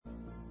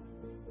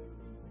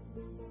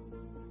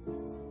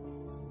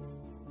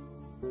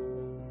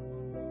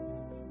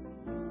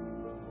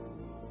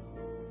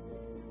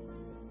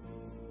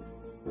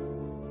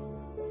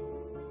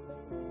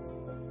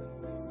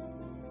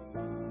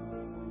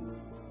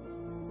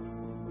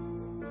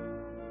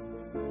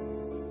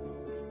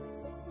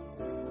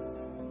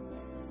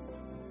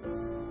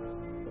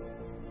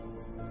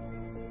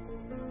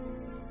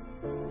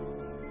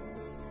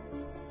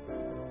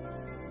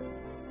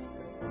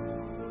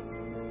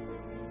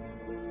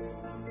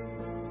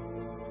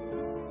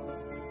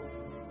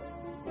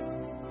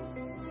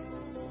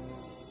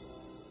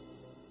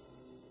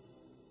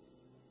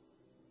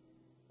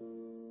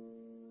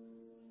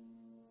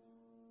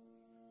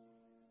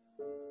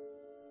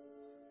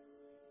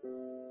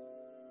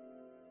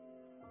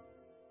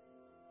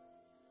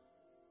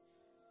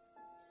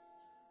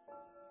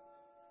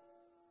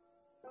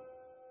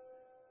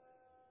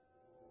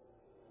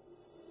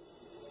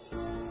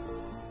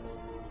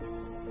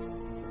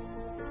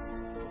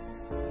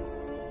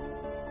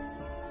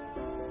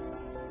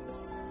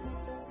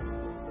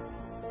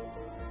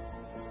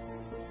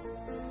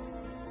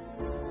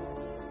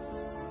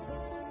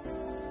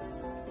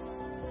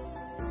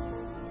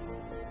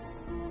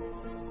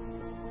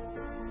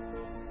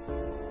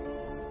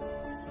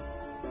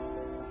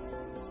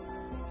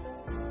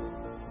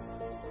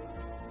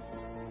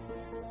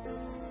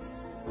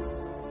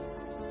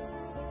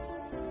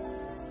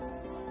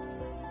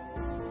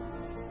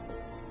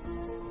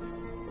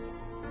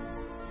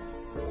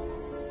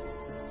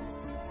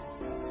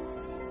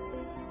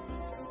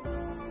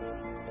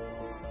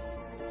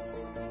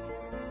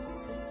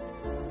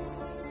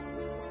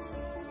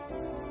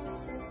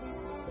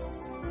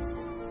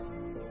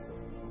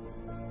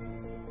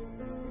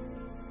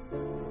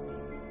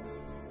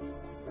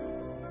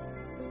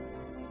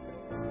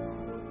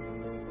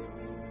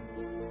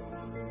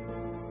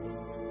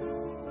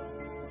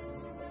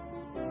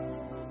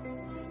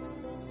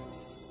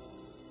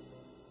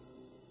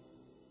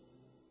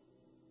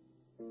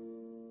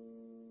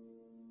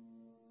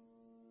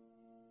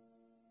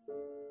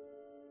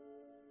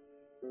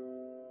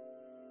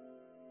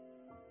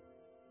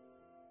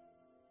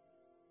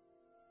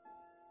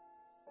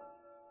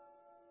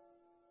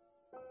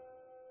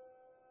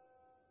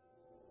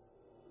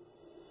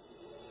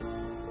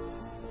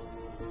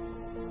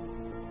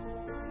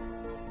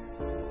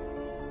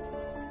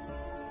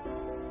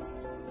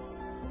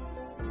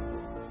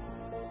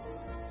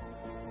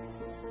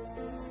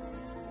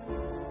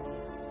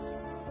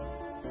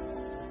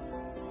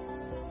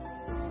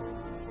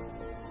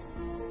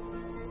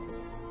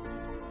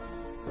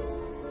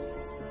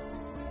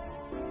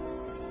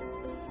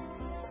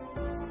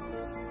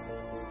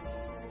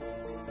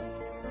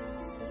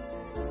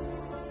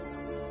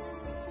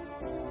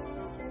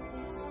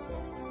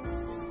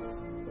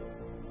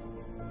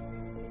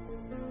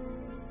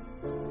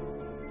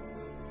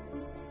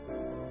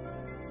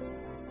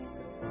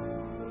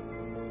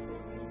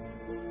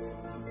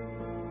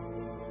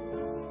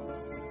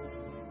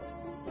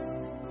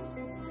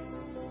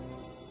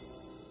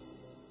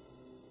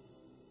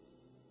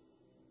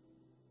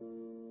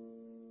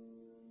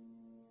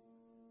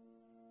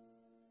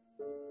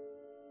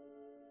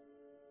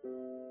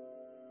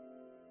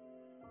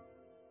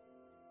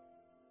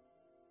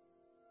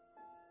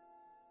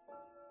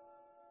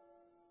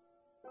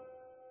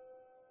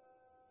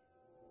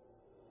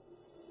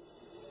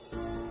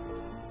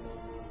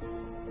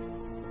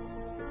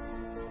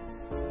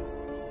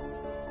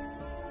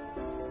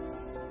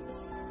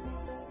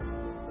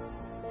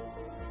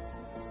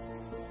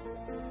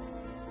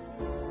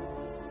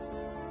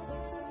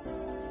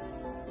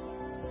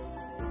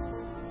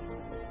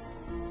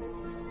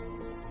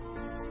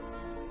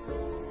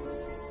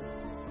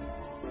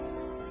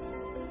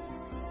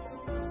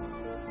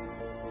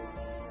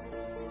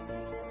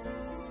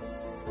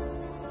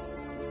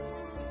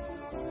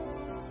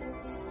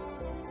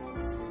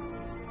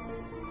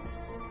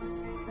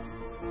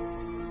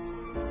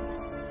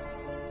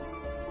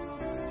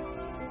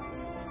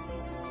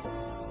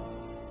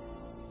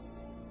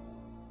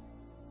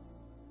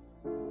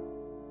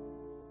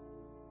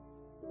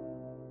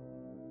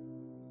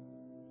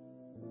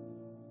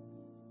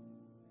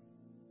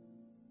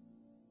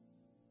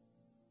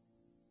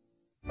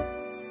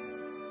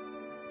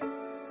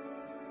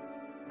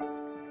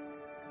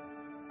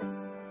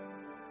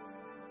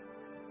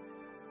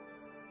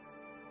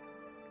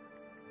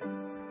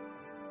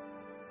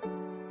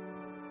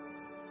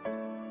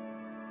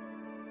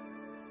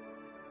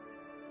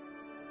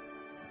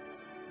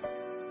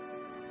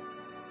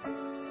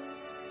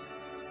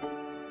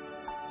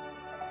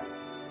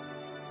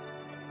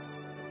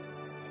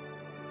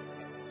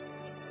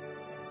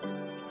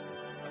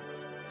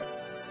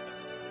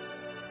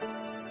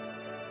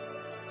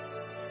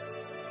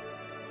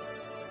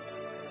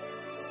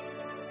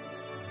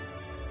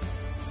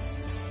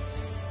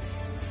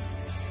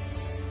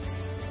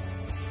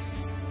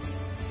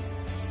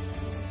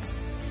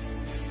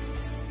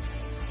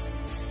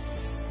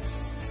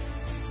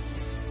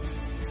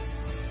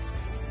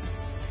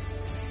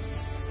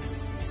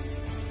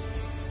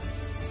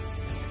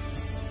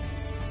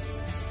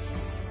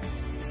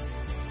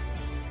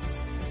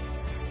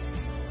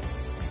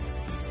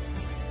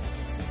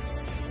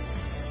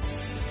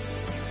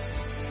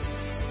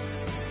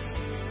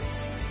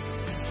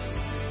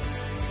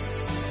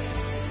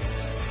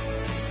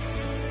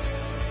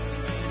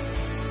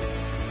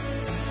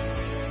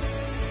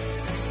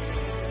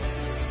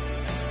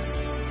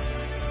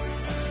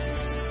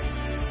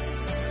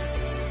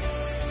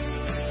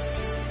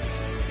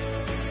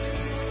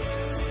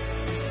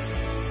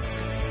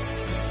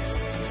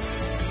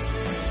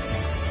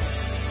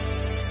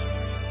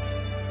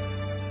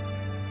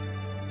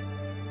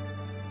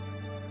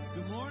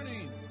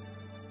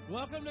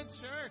Welcome to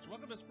church.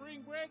 Welcome to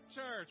Spring Break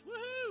Church.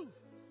 Woohoo!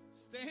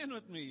 Stand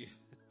with me.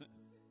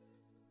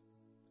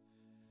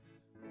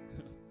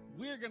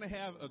 We're going to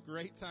have a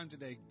great time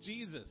today.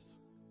 Jesus,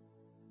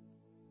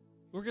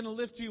 we're going to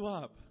lift you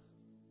up.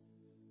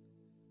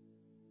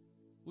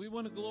 We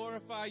want to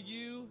glorify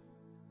you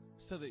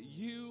so that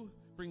you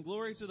bring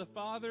glory to the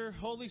Father.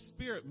 Holy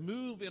Spirit,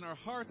 move in our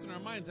hearts and our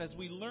minds as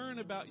we learn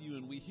about you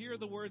and we hear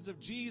the words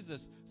of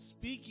Jesus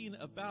speaking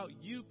about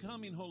you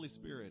coming, Holy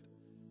Spirit.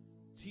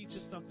 Teach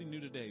us something new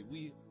today.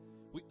 We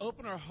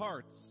open our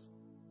hearts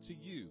to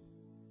you.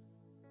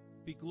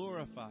 Be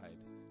glorified.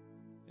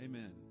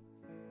 Amen.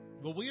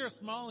 Well, we are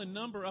small in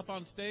number up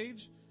on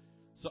stage,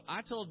 so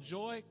I told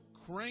Joy,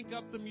 crank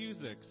up the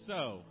music.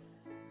 So,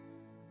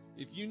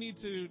 if you need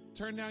to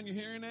turn down your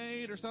hearing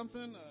aid or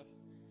something,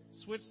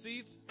 switch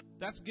seats,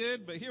 that's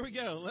good, but here we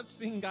go. Let's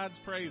sing God's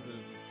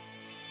praises.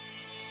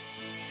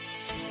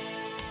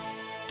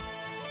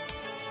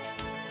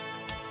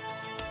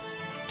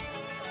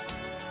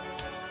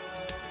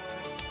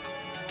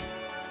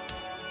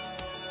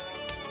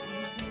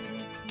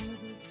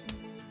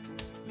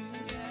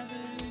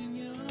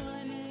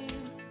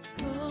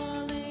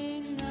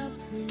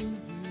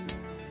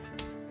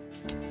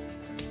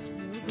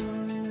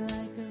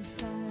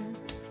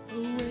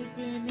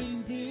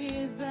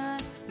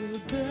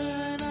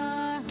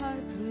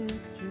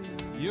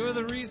 You're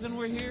the reason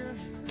we're here.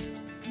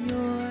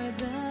 You're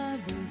the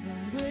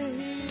reason we're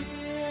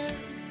here.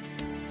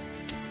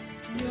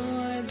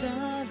 You're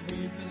the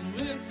reason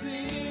we're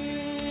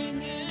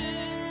singing.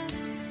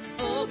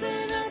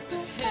 Open up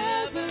the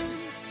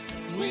heavens.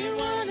 We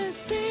want to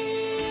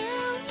see you.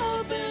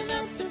 Open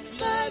up the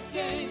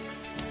floodgates.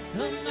 A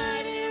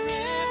mighty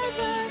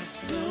river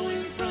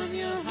flowing from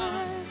your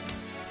heart,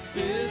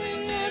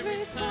 filling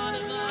every part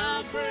of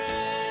our praise.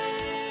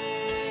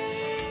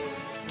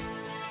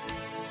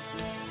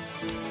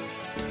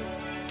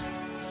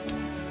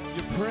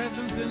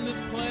 Presence in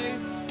this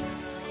place.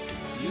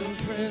 Your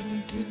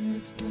presence in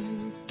this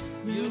place.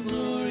 Your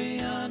glory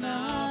on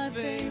our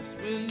face.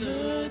 We're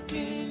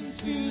looking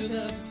to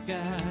the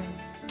sky.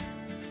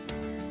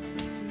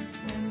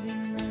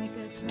 Descending like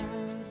a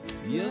cloud.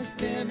 You're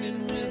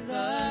standing with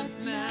us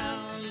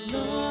now.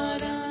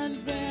 Lord,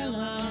 unveil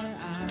our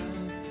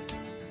eyes.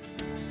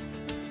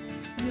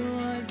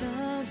 You're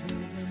the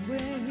reason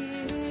we're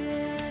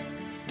here.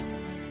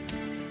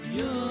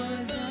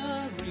 You're the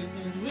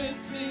reason we're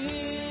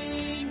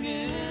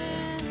singing.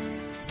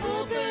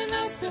 Open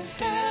up the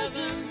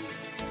heavens,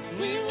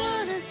 we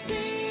want to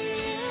see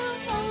you.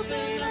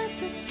 Open up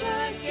the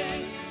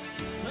floodgates,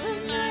 a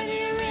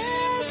mighty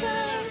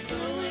river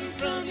flowing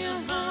from your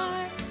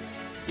heart,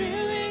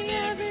 filling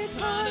every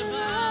part of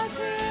our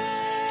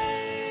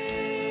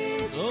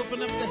praise.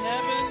 Open up the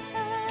heavens.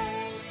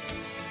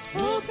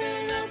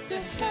 Open up the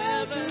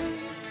heavens,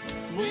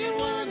 we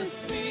want to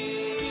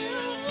see you.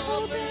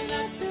 Open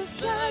up the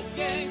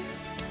floodgates,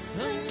 a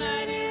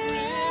mighty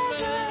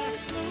river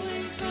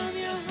flowing from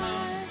your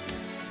heart,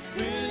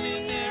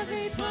 filling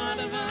every part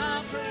of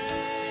our praise.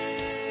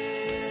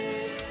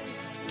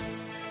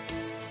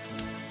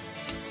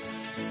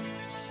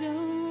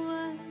 Show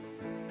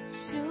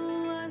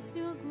us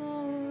your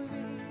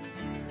glory.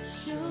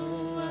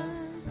 Show us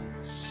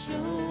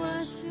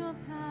your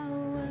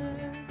power.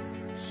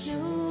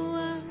 Show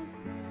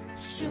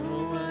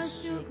us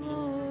your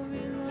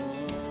glory,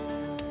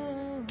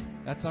 Lord.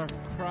 That's our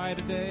cry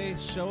today.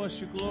 Show us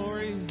your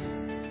glory.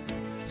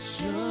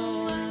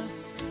 Show us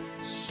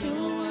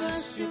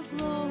your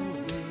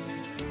glory.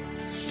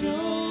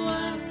 Show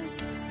us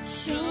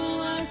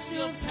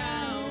your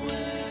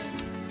power.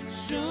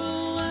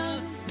 Show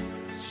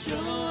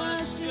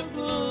us your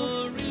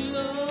glory,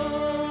 Lord.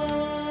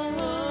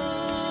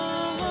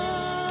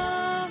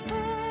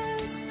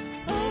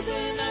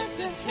 Open up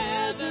the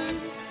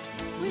heavens,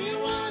 we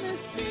want to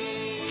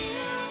see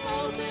you.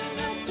 Open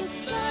up the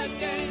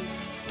floodgates,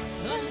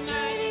 a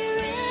mighty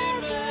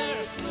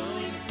river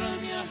flowing from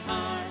your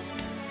heart,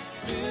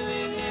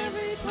 filling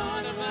every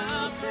part of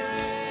our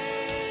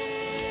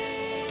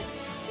praise.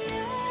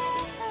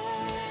 Yeah.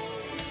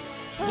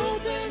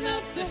 Open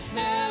up the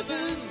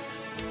heavens,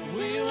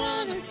 we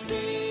want to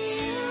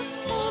see you.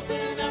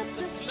 Open up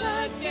the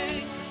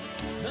floodgates,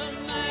 a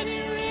mighty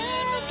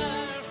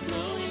river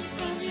flowing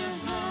from your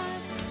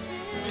heart,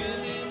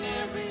 filling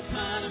every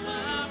part of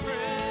our praise.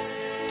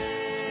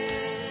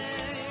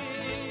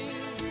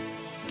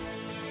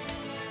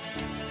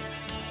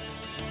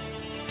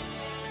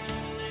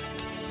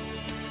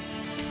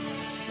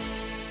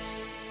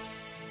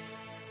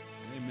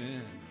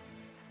 Amen.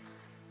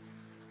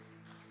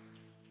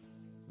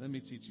 Let me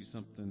teach you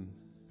something.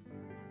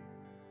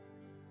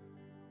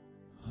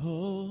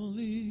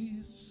 Holy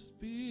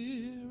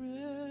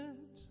Spirit,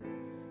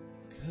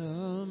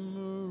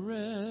 come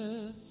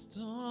rest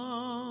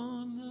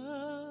on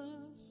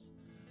us.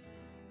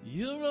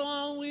 You're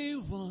all we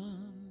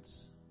want.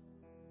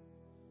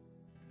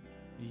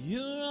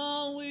 You're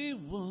all we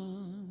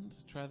want.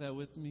 Try that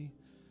with me.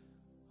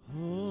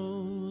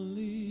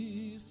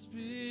 Holy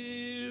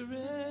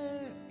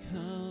Spirit,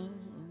 come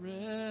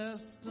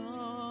rest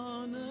on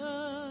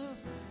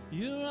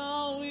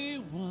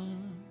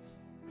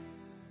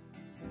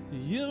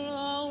You're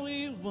all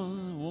we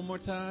want. One more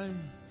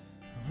time.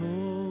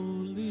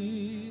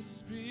 Holy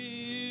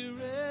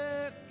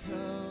Spirit,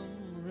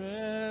 come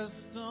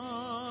rest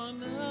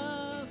on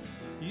us.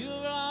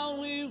 You're all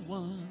we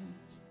want.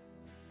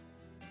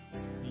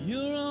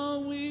 You're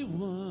all we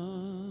want.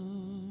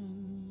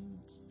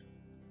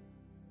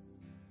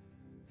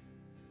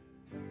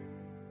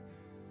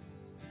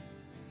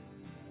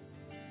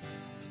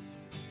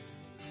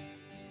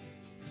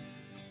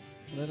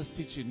 Let us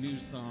teach you a new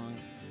song.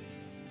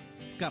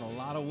 It's got a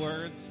lot of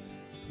words,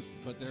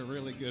 but they're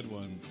really good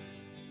ones.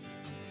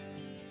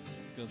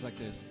 It goes like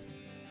this.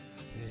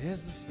 As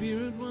the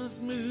Spirit was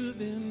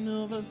moving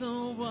over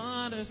the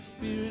water,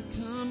 Spirit,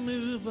 come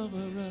move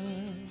over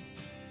us.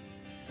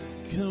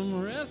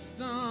 Come rest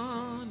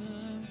on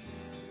us.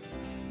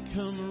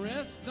 Come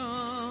rest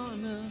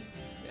on us.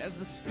 As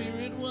the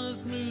Spirit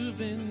was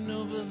moving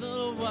over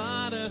the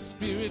water,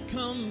 Spirit,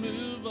 come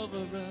move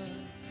over us.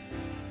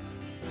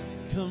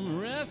 Come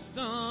rest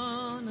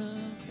on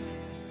us.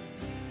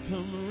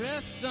 Come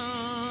rest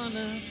on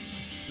us.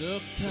 So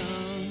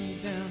come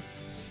down.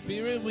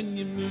 Spirit, when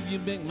you move, you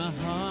make my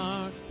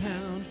heart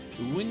pound.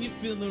 When you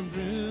fill the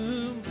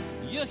room,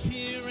 you're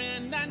here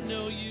and I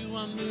know you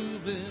are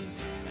moving.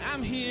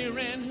 I'm here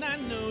and I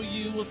know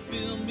you will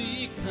feel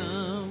me.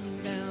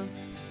 Come down.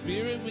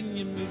 Spirit, when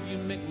you move, you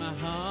make my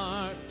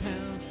heart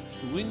pound.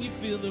 When you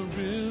fill the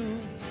room,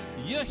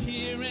 you're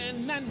here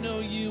and I know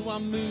you are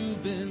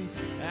moving.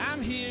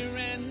 I'm here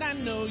and I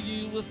know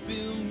you will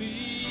feel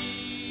me.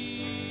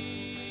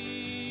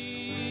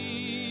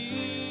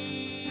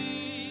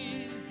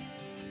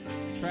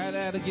 Try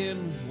that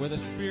again, where the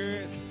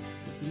Spirit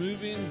was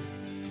moving.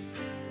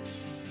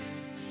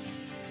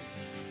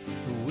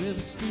 Where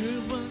the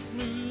Spirit was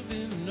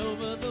moving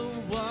over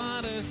the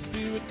water,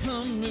 Spirit,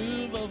 come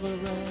move over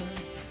us.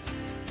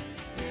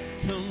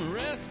 Come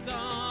rest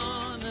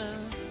on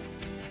us.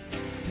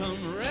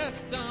 Come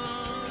rest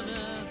on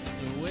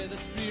us. Where the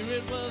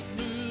Spirit was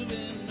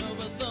moving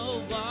over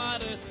the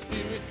water,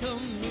 Spirit,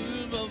 come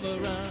move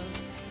over us.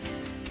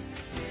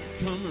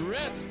 Come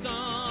rest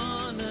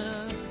on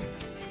us.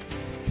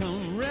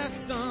 Come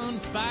rest on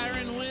fire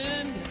and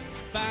wind,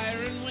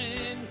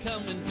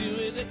 come and do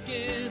it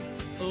again.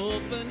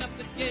 Open up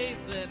the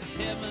gates, let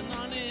heaven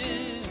on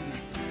in.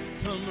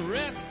 Come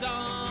rest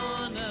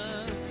on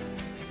us.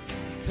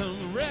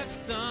 Come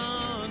rest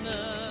on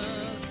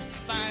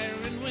us. Fire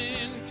and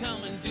wind,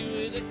 come and do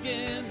it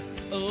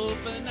again.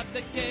 Open up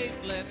the gates,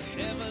 let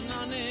heaven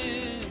on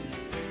in.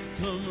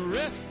 Come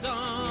rest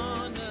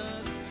on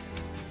us.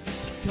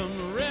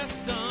 Come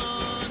rest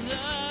on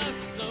us.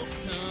 So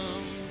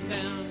come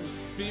down.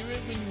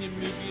 Spirit, when you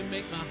move, you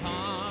make my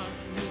heart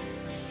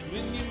move.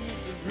 When you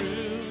move the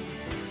room,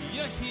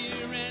 you're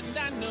here and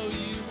I know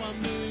you are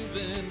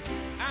moving.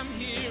 I'm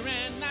here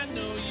and I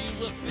know you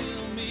will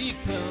feel me.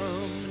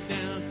 Come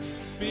down.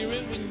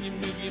 Spirit, when you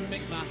move, you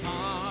make my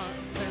heart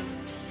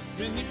pound.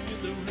 When you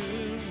fill the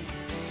room,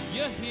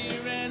 you're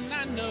here and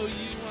I know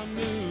you are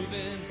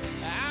moving.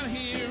 I'm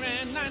here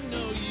and I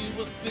know you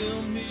will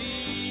feel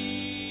me.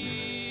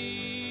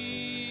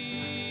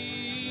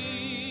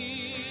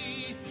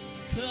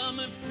 Come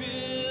and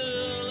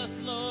fill us,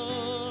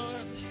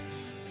 Lord.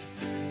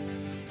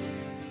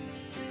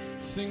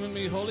 Sing with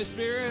me, Holy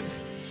Spirit.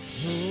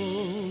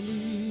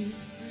 Holy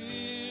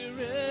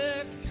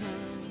Spirit,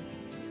 come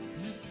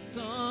rest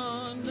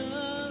on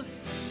us.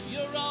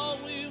 You're all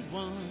we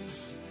want.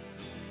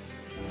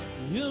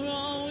 You're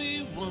all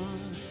we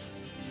want.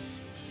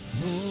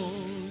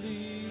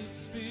 Holy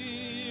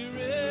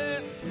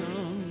Spirit,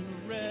 come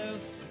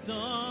rest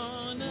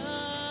on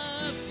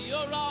us.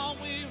 You're all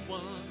we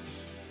want.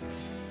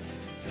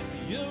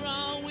 You're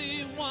all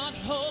we want.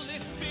 Holy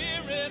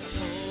Spirit,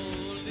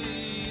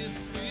 Holy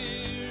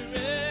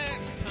Spirit,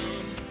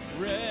 come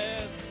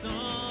rest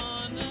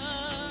on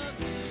us.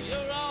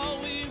 You're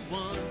all we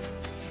want.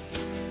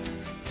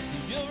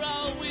 You're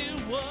all we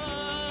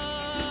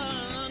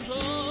want.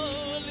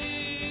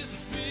 Holy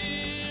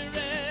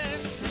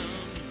Spirit,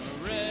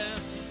 come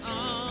rest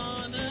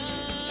on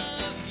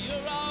us.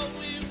 You're all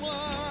we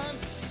want.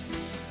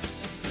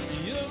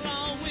 You're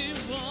all we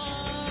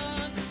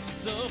want.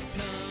 So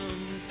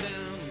come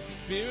down.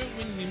 Spirit,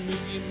 when you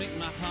move, you make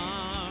my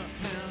heart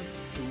pound.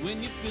 When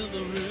you fill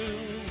the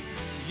room,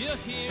 you're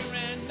here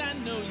and I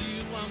know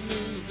you are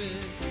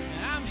moving.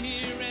 I'm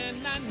here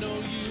and I know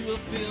you will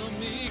feel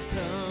me.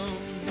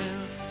 Come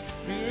down.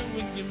 Spirit,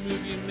 when you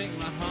move, you make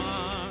my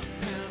heart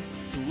pound.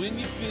 When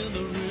you fill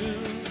the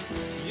room,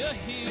 you're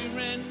here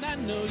and I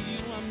know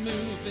you are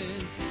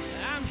moving.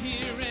 I'm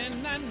here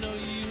and I know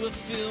you will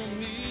feel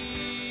me.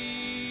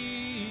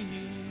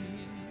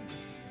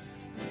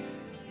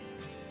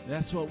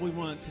 That's what we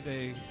want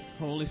today.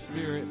 Holy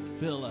Spirit,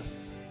 fill us.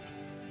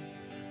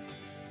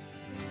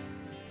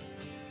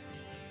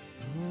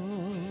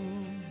 Oh,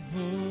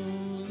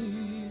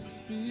 Holy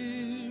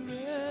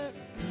Spirit,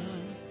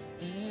 come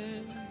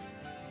in.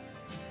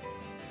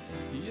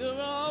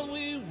 You're all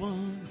we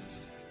want.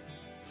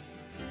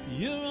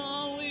 You're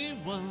all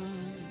we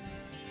want.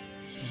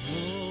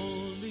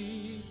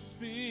 Holy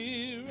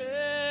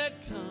Spirit,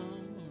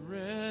 come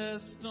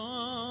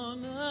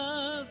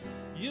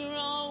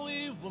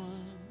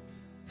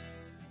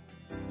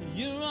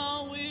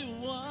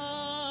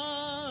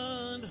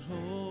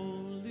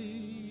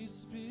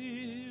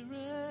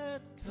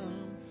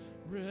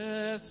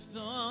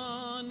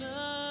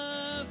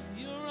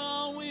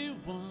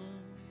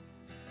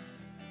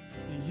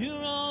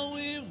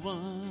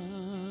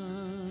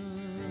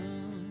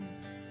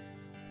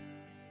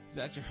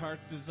that your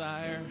heart's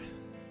desire?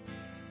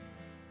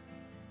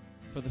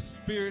 For the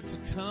Spirit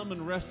to come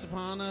and rest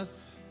upon us?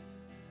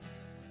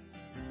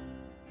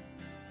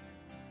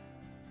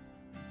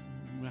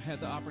 I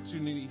had the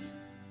opportunity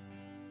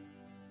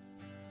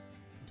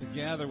to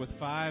gather with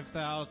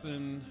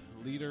 5,000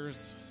 leaders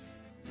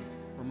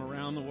from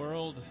around the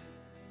world.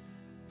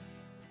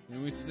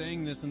 And we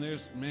sang this, and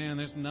there's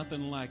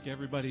nothing like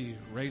everybody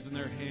raising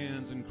their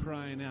hands and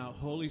crying out,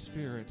 Holy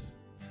Spirit,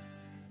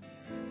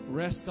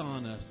 rest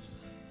on us.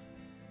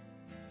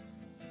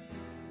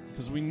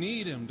 Because we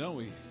need Him, don't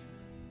we?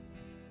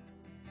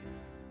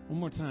 One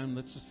more time,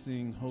 let's just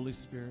sing Holy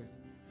Spirit.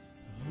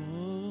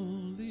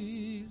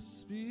 Holy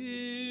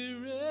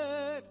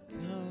Spirit,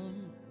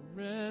 come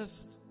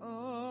rest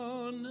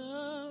on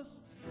us.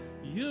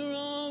 You're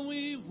all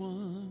we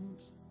want.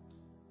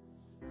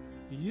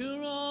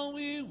 You're all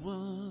we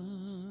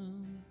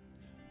want.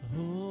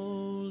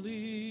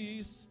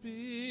 Holy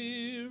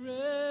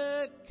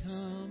Spirit,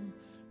 come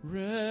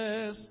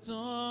rest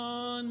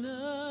on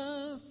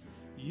us.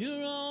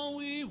 You're all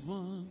we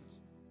want.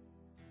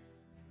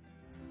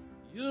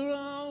 You're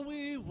all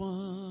we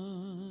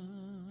want.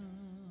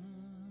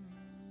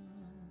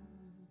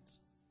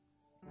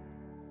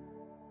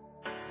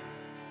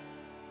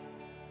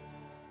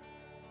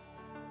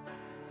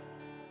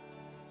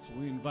 So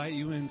we invite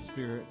you in,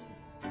 Spirit.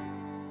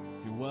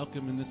 You're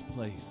welcome in this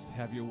place.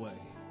 Have your way.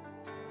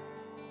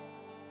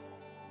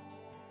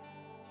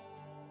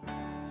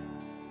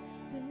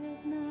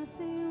 There's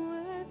nothing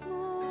worth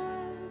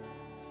more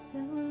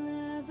that will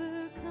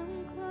ever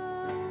come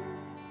close.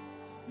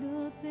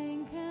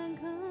 Nothing can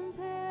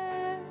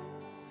compare.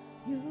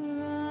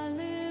 You're our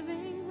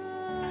living hope.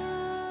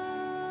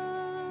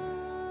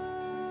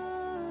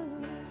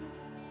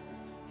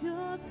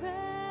 Your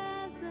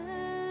presence,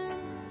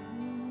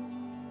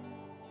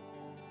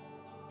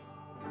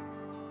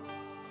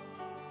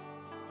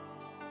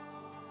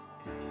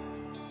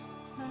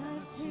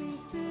 I've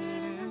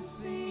tasted and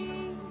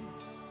seen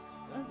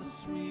of the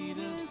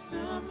sweetest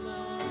of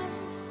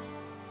loves,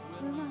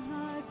 where my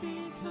heart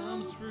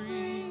becomes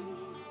free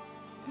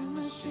and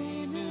my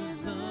shame is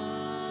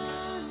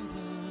undone.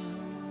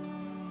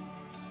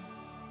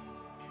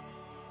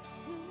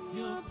 In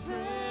your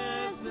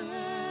presence,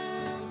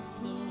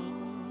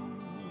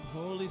 Lord.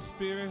 Holy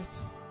Spirit,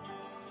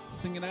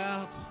 sing it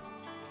out.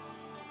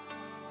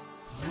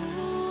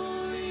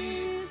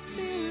 Holy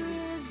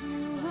Spirit,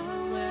 you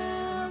are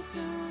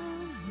welcome.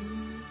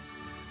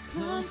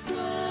 Come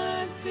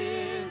flood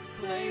this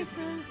place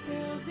and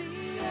fill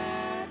the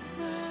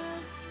atmosphere.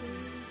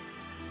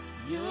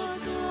 Your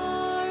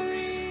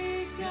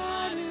glory,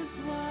 God, is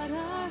what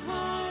our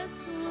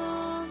hearts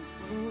long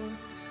for.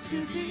 To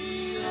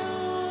be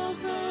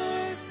overcome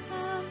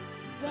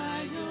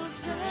by your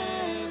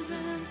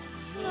presence,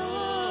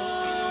 Lord.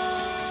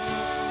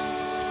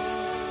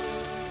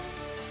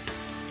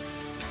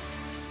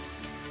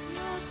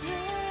 Your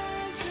presence,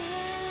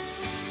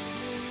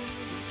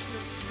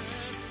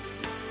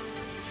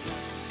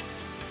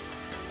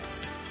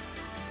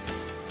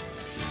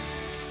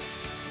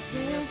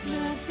 there's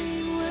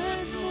nothing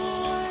worth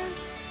more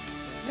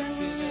that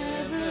will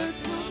ever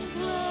come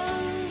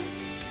close.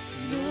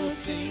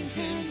 Nothing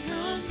can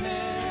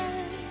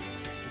compare.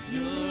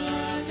 You're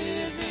our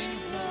living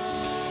hope.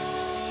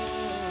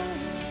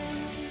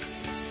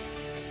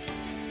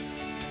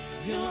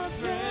 Your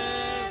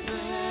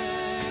presence,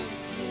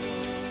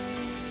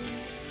 Lord.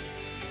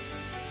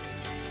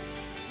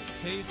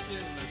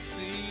 Tasted and I've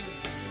seen.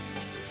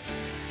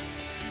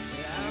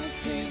 I've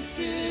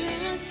tasted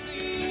and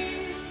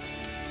seen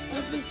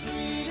of the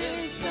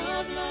sweetest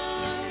of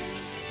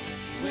loves,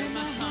 where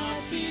my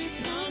heart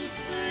becomes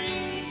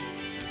free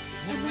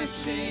and my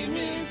shame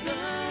is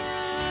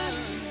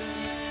undone.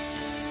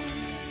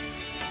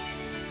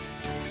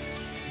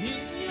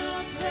 In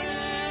your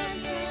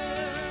presence,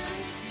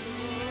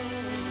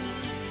 Lord.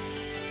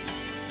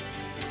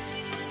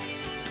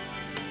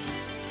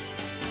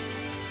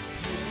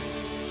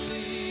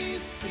 Holy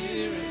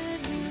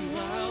Spirit, you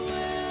are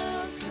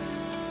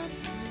welcome.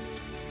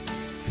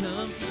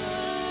 Come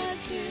flood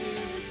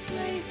this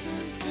place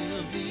and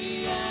fill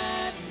the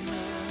atmosphere.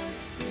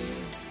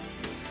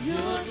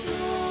 Your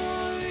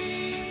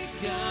glory,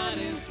 God,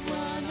 is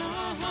what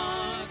our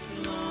hearts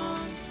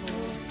long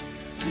for.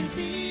 To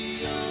be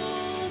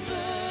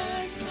overcome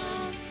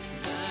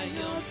by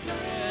your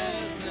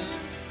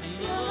presence,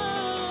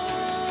 Lord.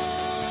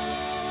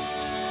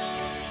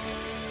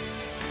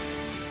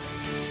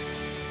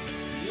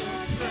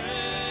 Your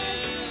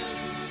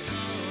presence,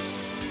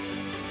 Lord.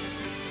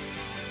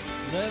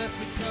 Let us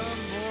become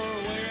more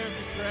aware of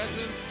your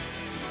presence.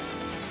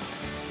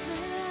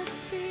 Let us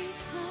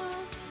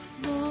become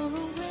more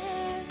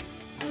aware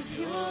of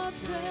your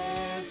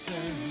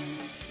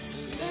presence.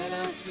 Let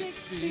us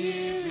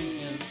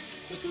experience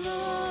the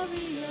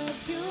glory of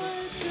your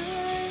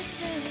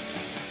goodness.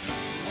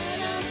 Let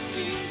us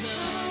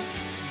become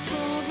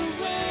more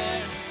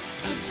aware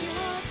of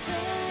your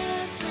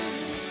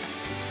presence.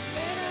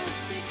 Let us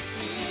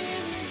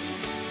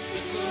experience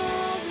the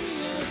glory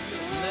of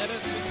your Let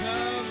us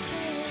become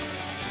goodness.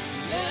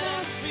 Let us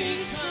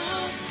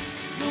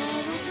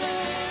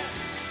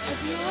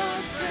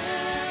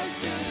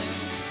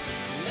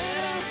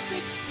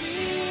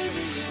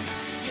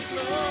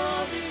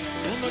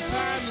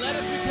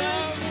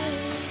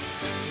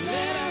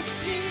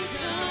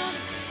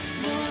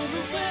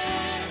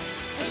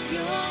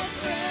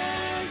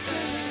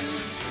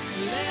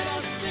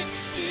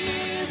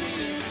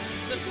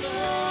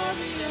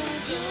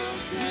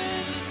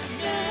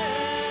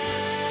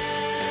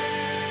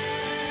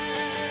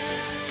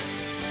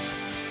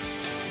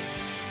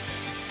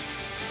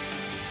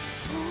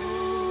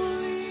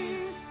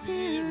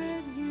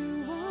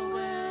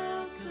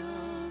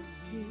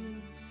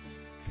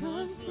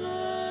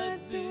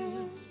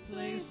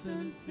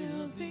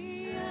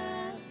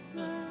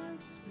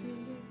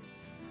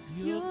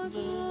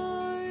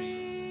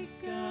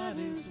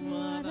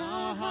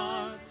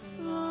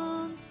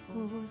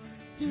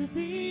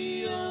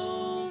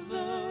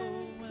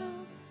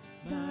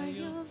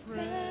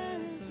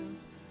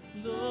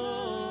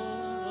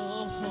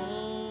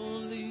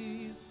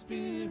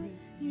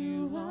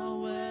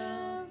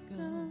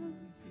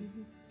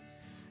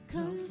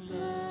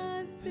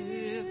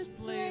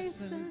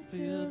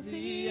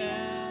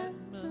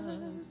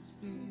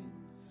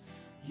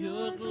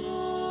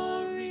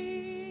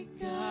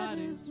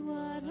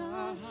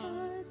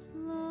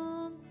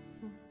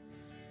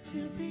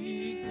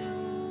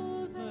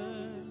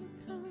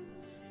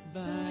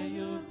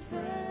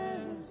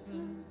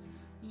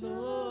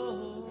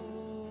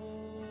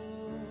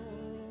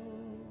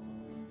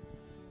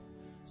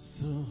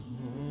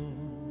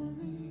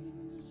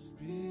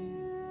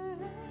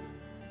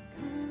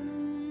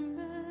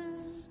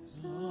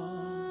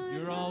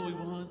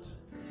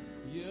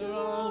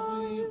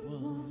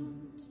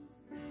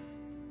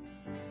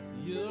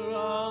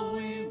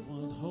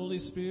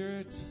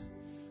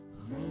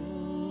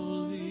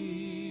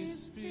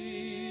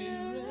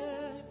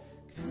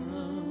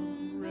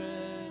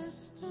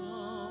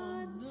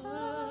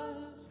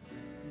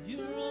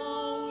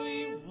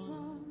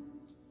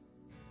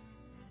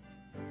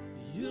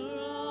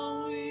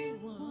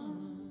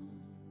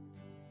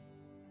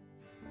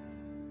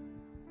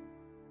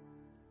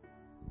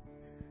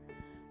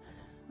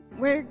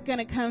We're going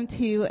to come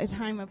to a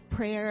time of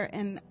prayer,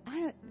 and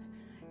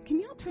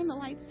can y'all turn the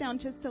lights down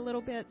just a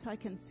little bit so I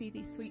can see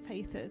these sweet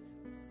faces?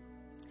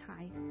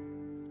 Hi.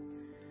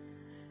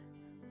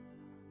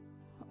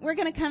 We're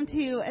going to come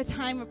to a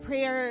time of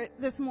prayer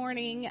this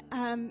morning,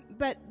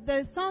 but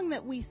the song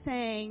that we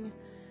sang,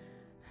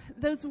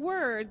 those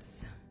words,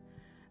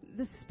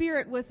 the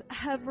Spirit was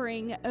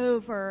hovering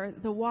over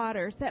the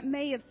waters. That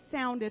may have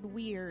sounded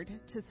weird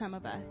to some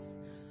of us.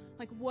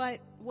 Like,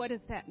 what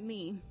does that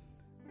mean?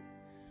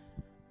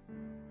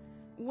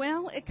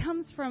 Well, it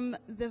comes from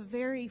the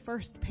very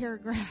first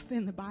paragraph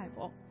in the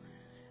Bible.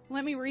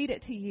 Let me read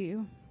it to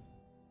you.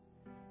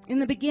 In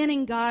the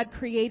beginning, God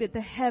created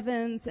the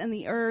heavens and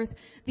the earth.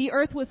 The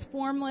earth was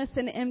formless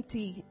and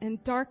empty,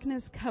 and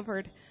darkness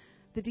covered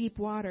the deep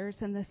waters,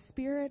 and the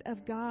Spirit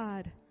of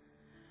God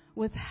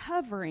was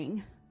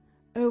hovering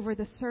over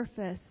the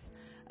surface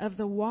of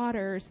the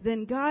waters.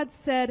 Then God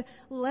said,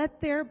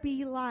 "Let there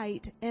be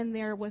light," and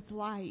there was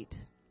light.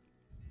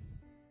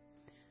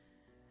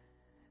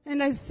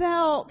 And I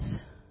felt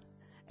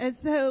as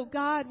though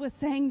God was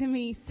saying to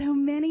me, so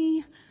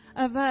many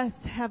of us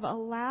have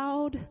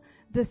allowed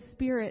the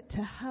Spirit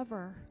to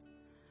hover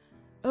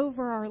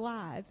over our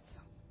lives.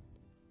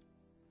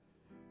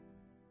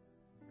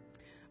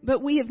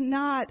 But we have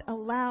not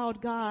allowed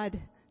God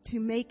to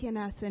make in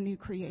us a new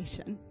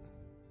creation.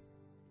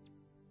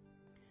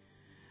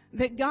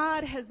 That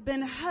God has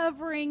been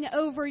hovering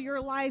over your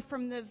life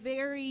from the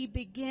very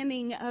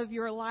beginning of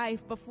your life,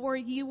 before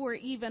you were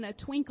even a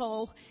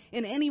twinkle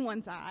in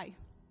anyone's eye.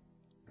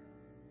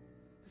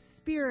 The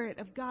Spirit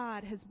of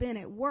God has been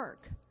at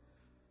work,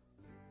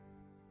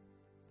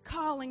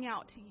 calling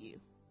out to you,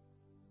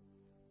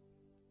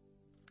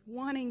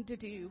 wanting to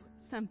do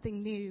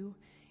something new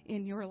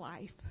in your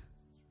life.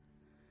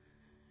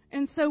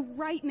 And so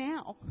right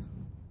now,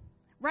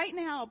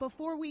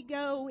 before we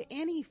go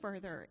any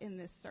further in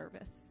this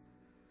service,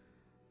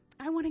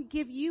 I want to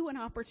give you an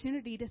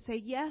opportunity to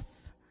say, yes,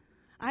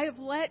 I have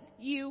let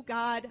you,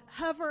 God,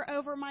 hover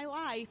over my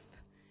life,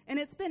 and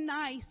it's been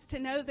nice to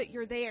know that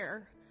you're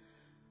there.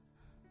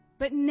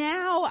 But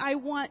now I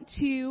want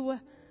to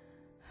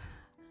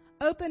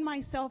open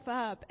myself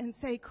up and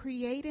say,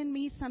 create in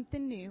me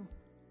something new.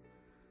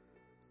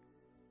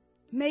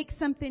 Make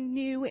something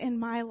new in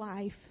my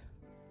life.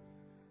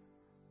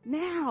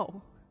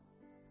 Now.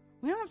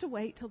 We don't have to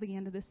wait till the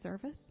end of this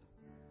service.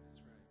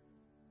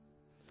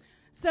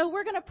 So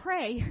we're going to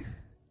pray.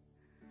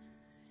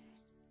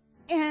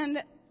 And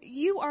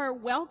you are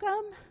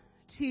welcome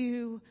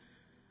to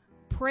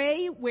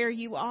pray where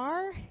you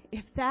are,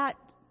 if that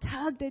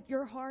tugged at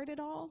your heart at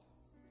all.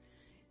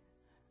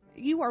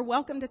 You are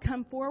welcome to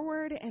come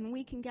forward and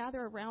we can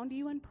gather around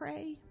you and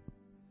pray.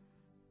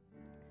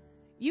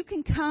 You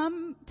can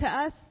come to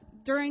us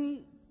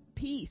during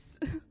peace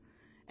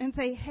and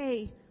say,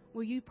 hey,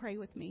 will you pray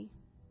with me?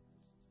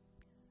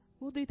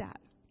 We'll do that.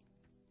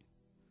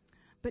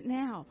 But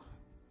now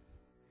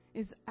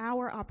is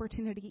our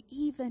opportunity,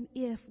 even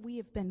if we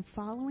have been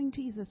following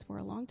Jesus for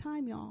a long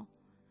time, y'all.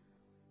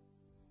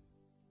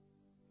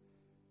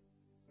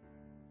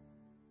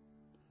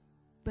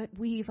 But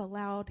we've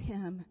allowed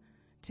him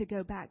to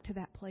go back to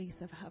that place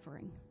of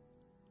hovering.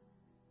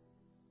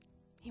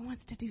 He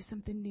wants to do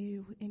something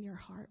new in your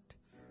heart.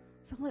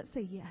 So let's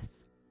say yes,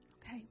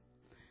 okay?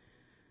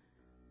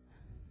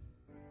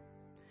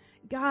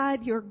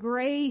 God, your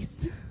grace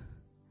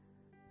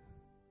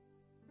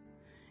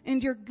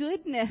and your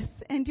goodness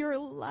and your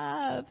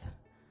love,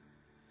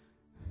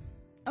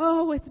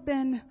 oh, it's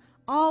been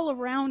all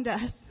around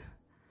us.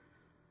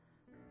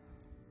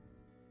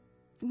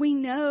 We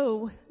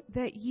know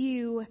that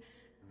you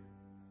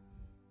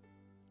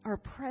are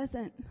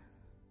present.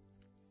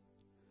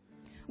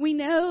 We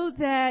know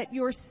that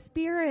your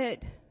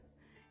Spirit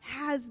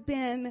has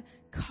been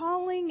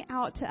calling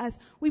out to us.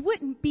 We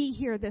wouldn't be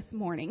here this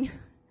morning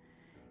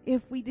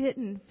if we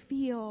didn't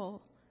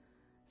feel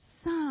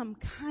some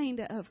kind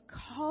of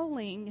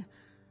calling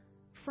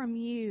from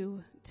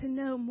you to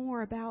know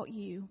more about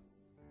you.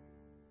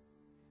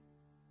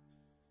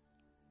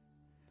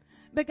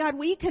 But God,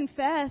 we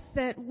confess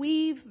that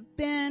we've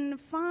been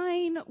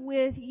fine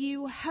with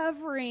you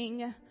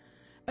hovering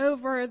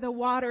over the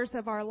waters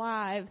of our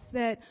lives,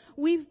 that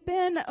we've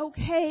been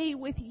okay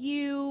with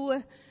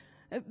you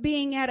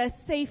being at a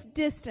safe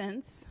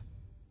distance.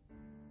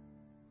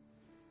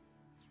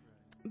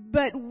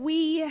 But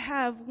we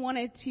have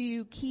wanted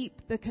to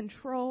keep the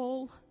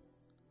control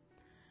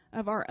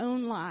of our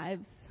own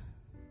lives.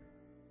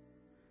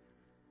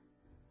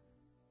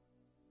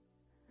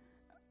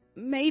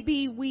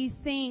 Maybe we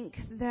think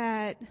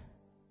that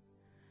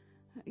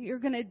you're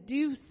going to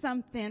do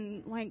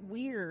something like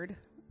weird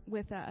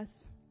with us.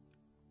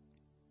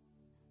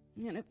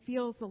 And it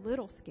feels a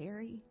little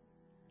scary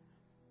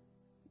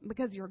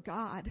because you're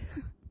God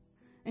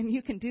and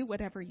you can do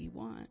whatever you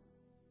want.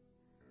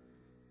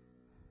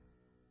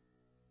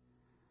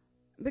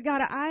 But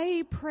God,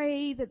 I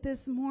pray that this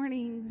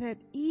morning that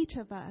each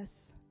of us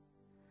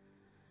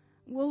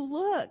will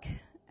look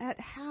at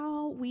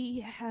how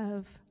we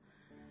have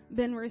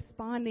been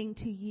responding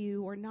to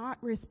you or not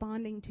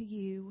responding to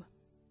you,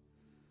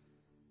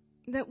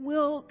 that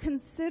we'll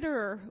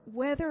consider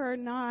whether or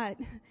not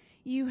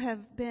you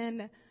have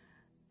been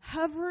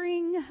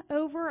hovering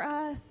over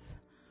us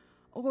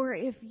or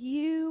if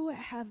you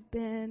have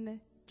been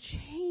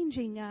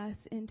changing us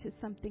into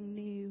something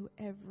new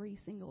every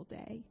single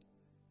day.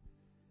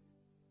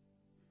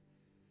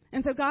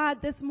 And so,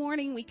 God, this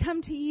morning we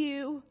come to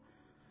you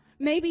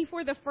maybe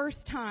for the first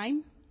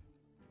time,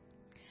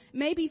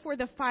 maybe for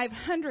the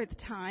 500th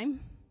time,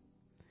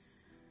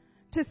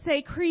 to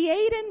say,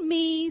 create in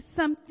me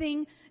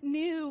something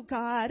new,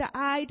 God.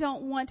 I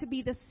don't want to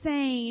be the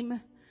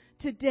same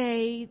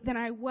today than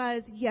I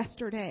was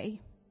yesterday.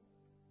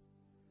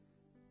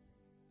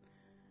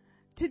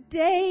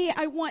 Today,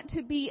 I want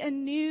to be a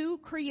new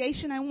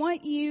creation. I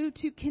want you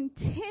to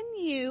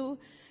continue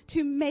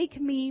to make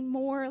me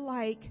more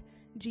like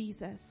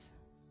Jesus.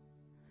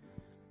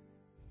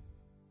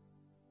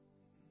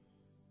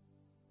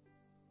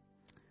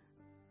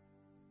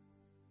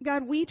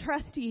 God, we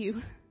trust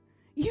you.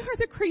 You are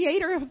the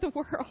creator of the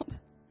world.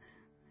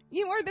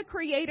 You are the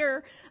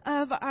creator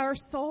of our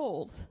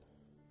souls.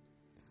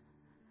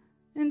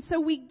 And so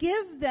we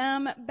give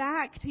them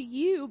back to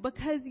you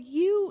because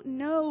you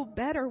know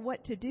better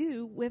what to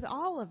do with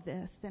all of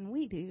this than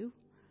we do.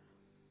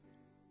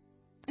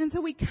 And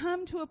so we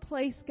come to a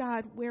place,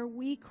 God, where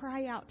we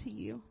cry out to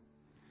you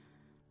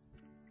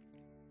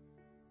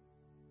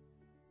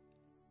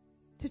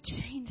to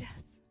change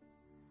us,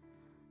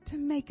 to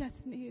make us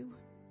new,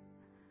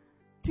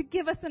 to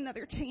give us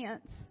another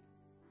chance,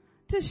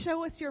 to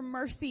show us your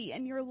mercy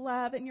and your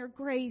love and your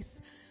grace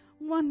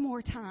one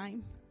more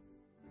time.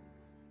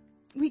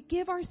 We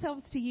give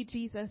ourselves to you,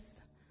 Jesus.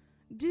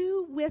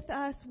 Do with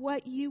us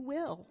what you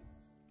will.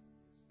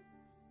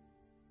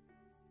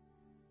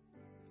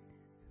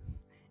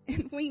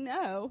 And we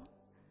know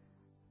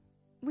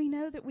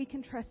that we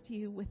can trust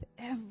you with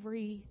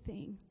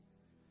everything.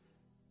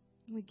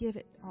 We give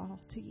it all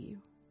to you.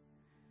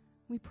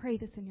 We pray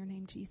this in your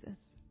name, Jesus.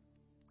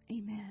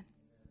 Amen.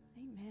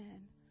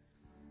 Amen.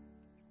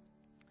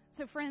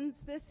 So, friends,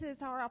 this is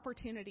our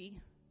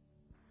opportunity.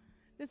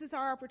 This is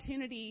our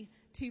opportunity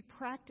to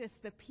practice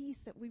the peace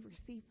that we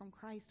receive from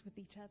Christ with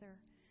each other.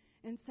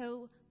 And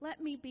so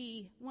let me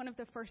be one of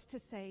the first to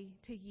say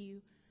to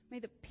you, may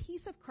the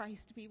peace of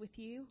Christ be with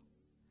you.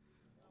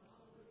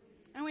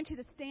 I want you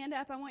to stand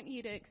up. I want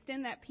you to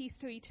extend that peace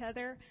to each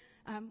other.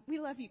 We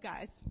love you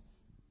guys.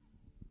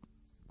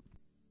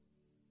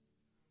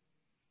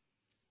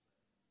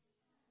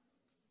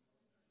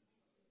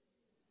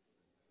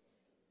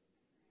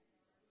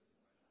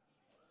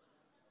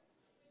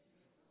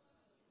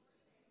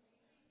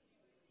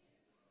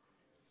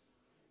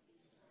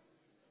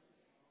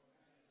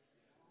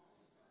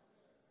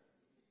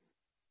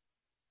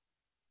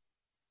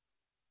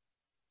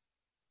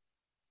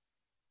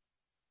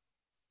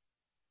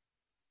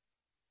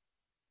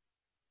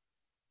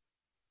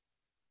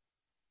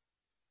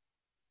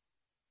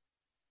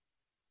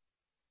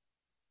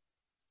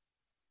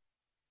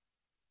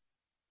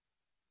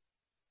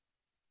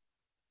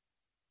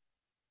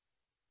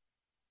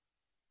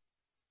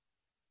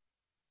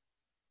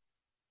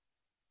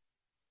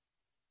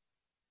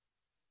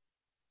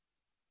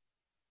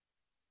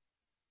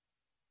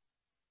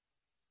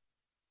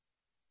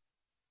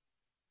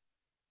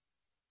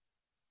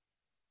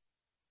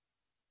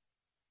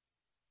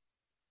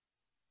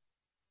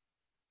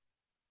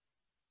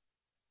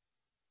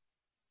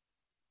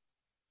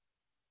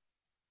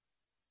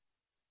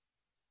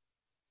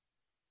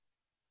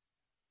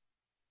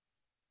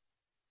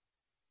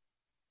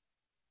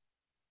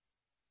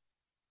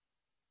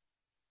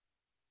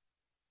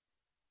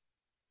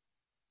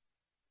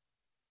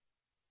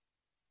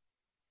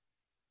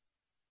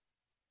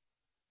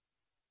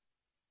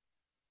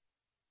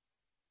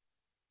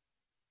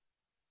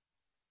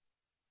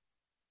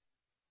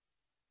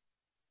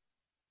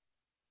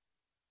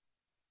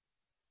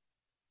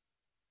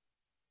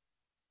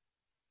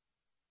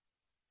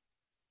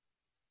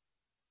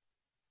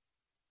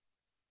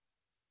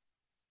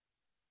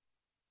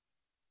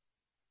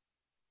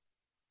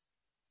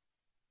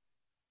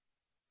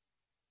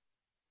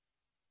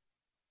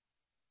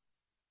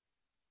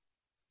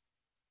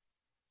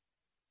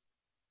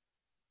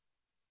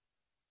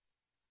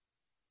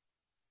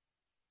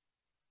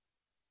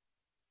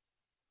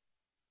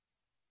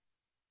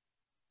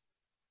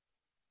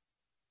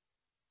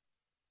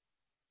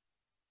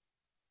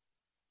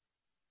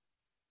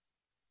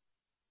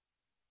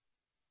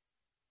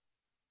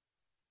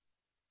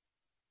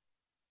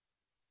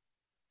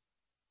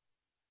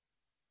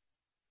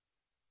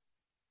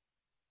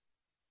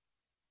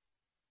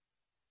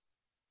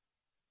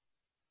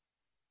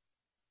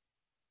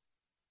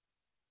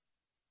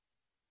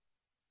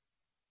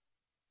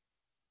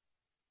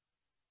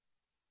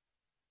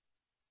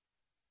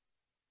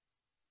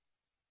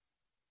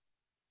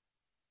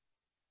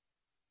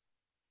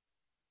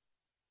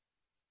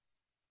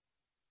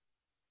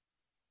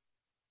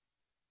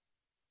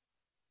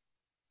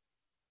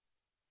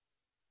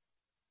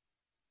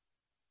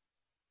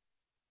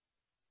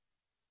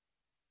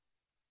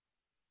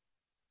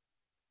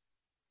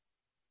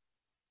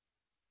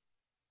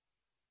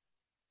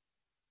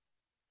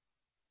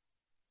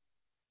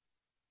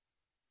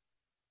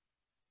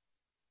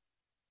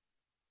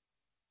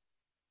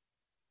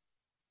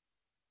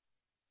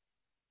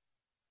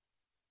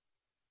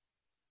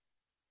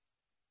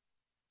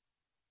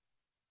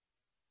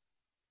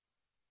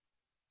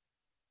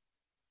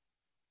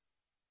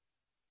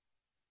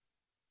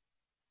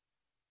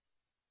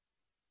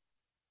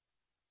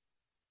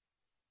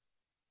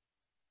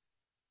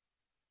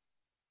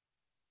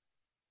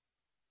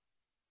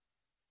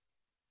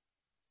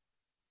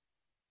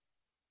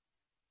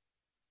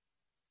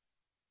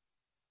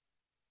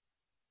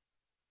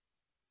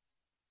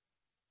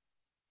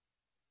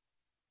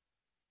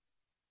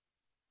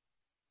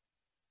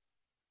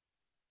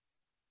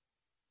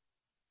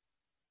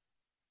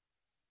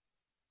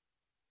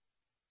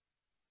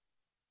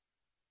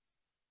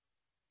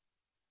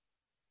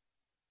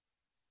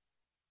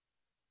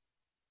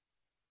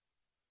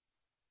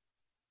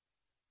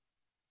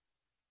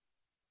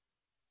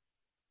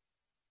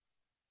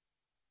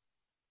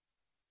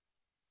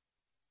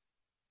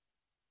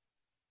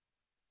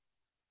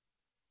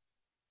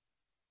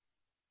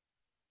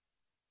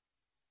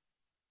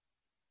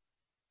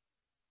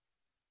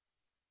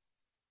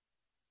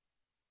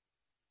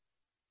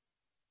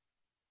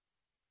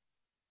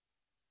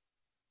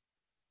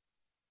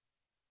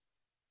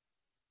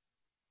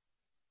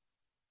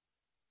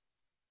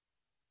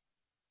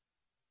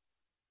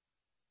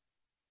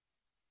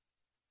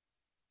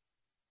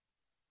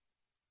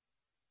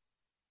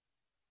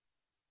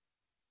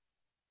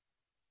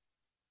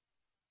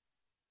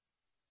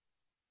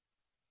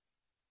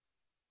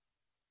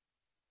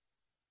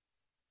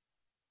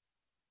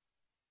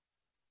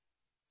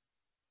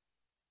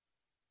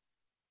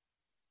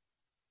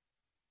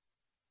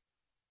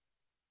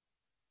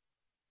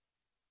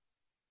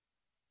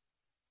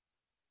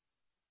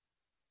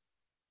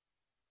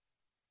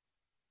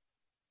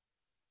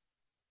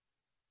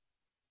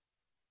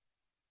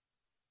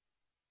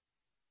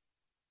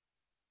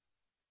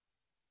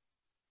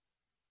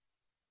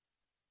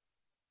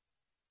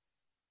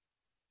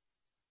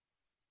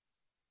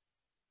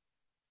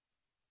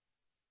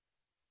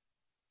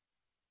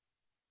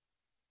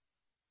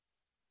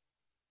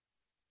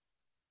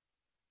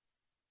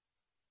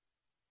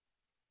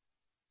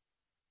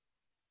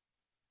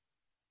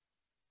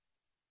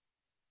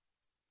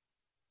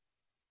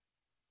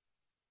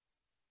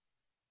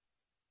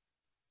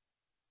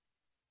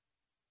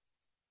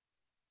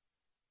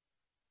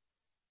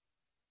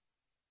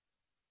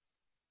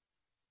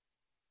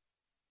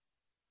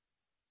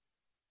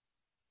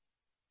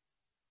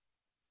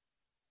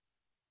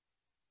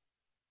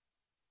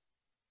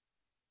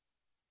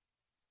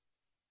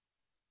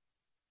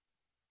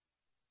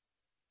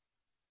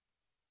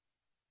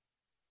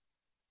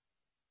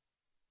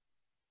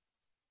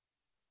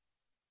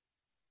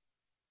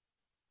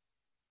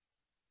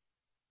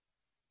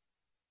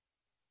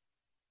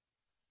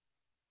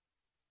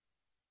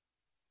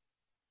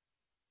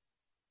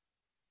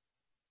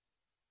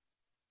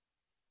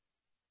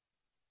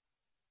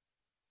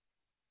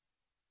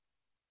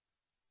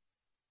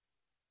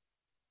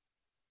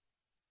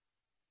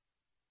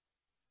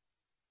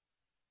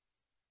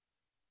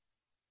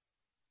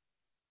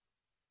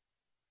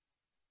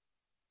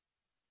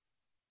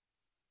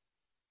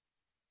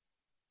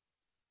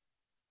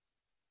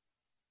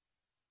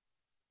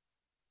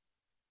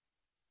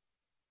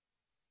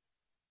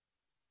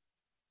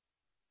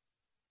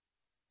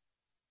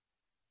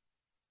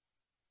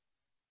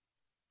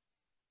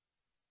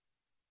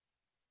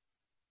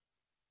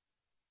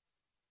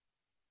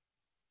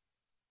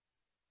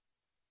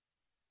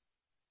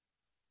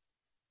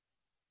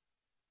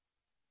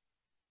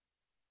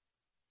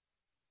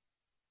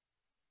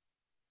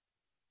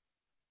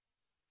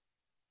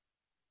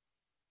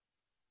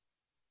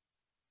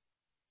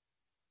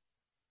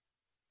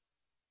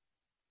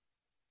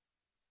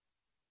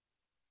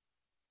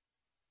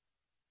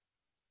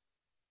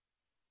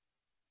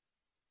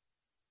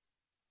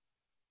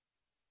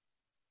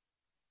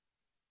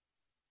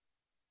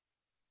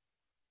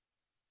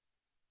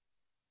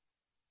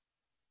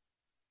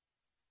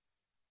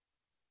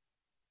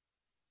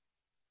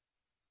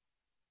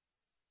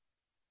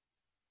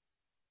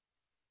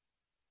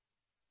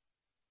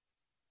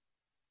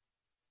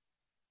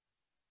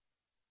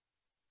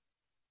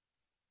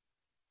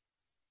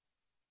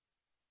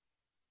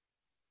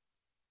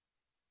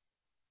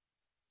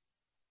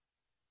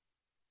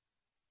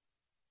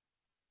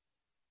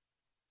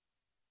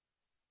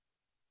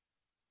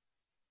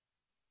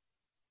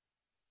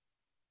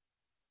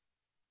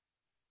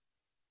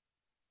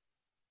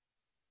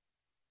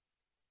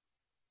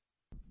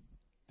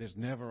 there's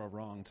never a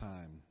wrong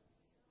time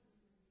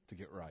to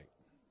get right.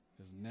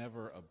 There's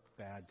never a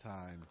bad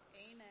time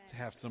to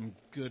have some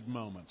good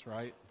moments,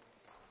 right?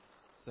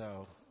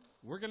 So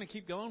we're going to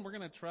keep going. We're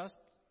going to trust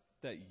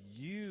that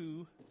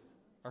you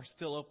are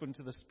still open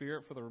to the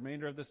Spirit for the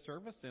remainder of this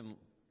service, and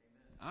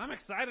I'm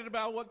excited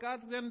about what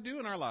God's going to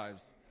do in our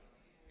lives.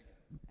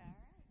 All right.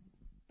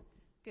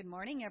 Good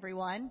morning,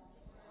 everyone.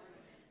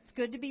 It's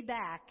good to be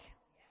back.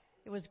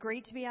 It was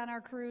great to be on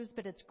our cruise,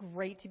 but it's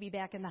great to be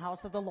back in the house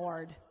of the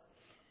Lord.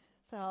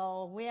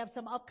 So we have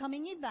some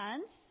upcoming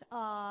events.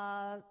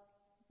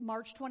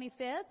 March 25th,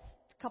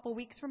 a couple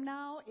weeks from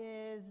now,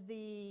 is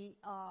the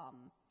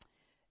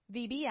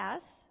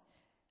VBS,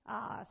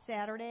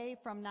 Saturday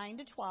from 9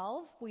 to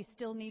 12. We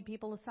still need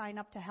people to sign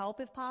up to help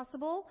if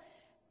possible.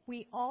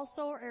 We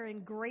also are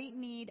in great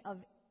need of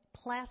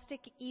plastic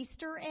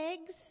Easter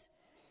eggs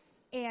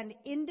and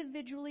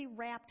individually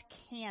wrapped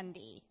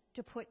candy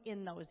to put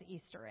in those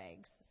Easter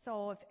eggs.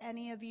 So if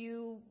any of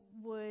you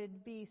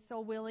would be so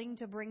willing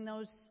to bring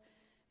those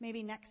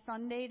maybe next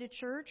Sunday to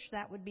church,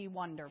 that would be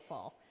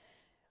wonderful.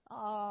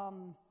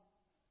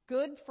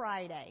 Good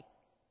Friday.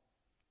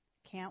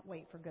 Can't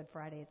wait for Good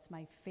Friday. It's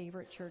my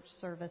favorite church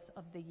service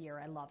of the year.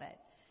 I love it.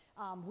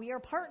 We are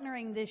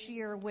partnering this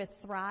year with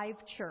Thrive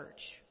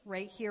Church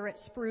right here at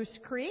Spruce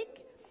Creek.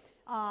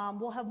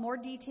 We'll have more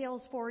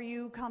details for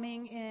you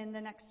coming in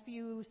the next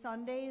few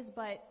Sundays,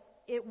 but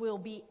it will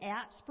be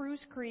at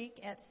Spruce Creek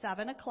at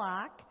 7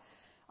 o'clock.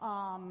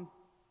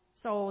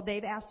 So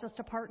they've asked us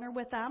to partner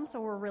with them, so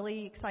we're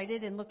really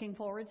excited and looking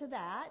forward to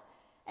that.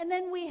 And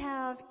then we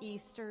have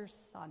Easter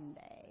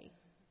Sunday.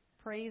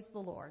 Praise the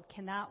Lord.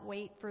 Cannot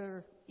wait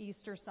for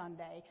Easter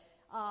Sunday.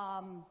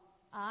 On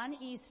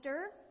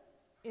Easter,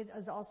 it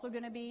is also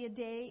going to be a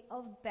day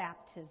of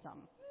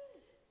baptism.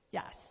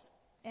 Yes.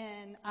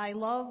 And I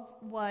love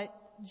what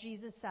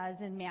Jesus says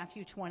in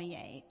Matthew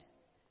 28.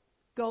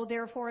 Go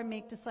therefore and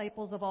make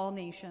disciples of all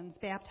nations,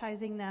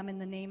 baptizing them in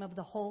the name of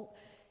the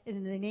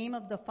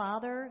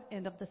Father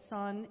and of the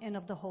Son and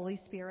of the Holy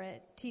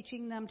Spirit,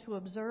 teaching them to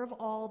observe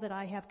all that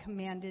I have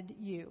commanded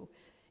you.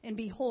 And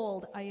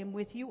behold, I am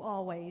with you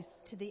always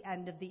to the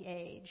end of the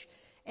age.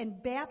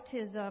 And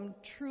baptism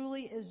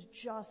truly is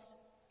just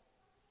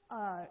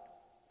a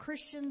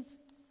Christian's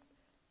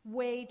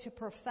way to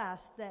profess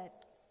that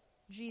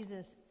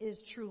Jesus is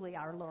truly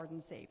our Lord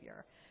and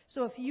Savior.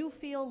 So if you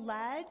feel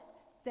led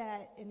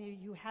that and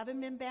you haven't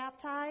been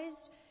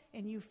baptized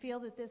and you feel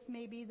that this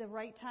may be the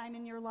right time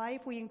in your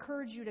life, we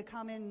encourage you to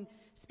come and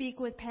speak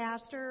with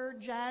Pastor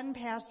Jen,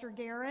 Pastor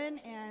Garen,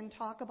 and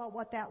talk about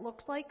what that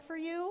looks like for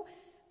you.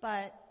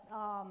 But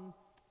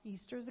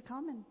Easter's a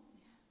coming.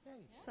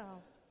 So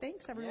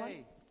thanks, everyone.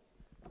 Yay.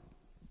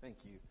 Thank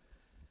you.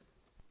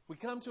 We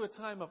come to a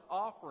time of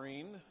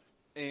offering,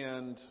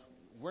 and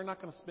we're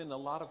not going to spend a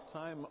lot of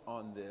time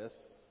on this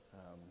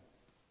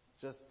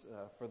just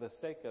for the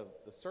sake of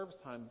the service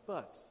time,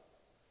 but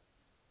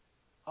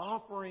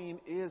offering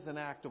is an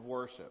act of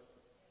worship.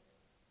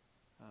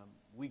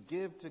 We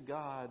give to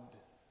God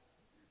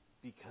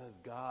because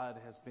God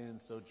has been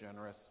so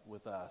generous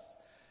with us.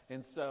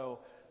 And so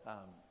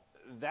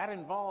that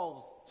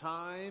involves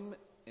time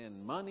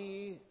and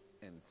money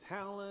and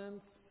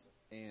talents,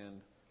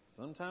 and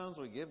sometimes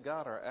we give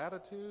God our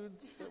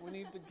attitudes that we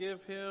need to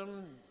give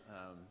Him.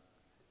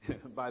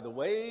 By the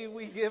way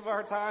we give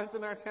our times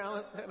and our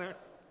talents and our...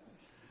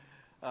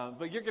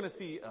 but you're going to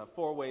see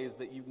 4 ways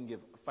that you can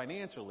give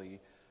financially.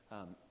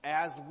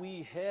 As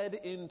we head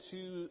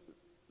into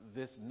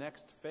this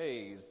next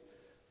phase,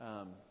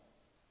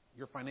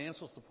 your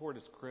financial support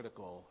is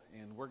critical,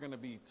 and we're going to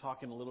be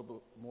talking a little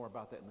bit more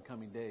about that in the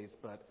coming days.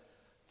 But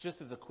just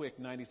as a quick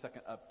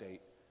 90-second update,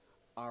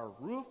 our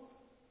roof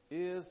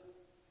is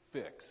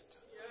fixed,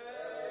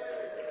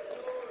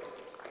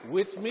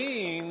 which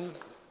means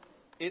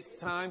it's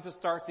time to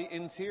start the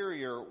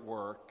interior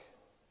work,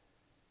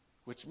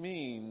 which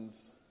means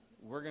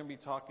we're going to be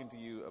talking to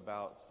you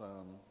about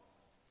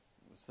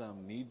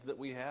some needs that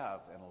we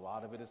have, and a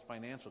lot of it is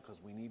financial because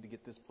we need to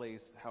get this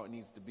place how it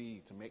needs to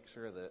be to make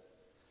sure that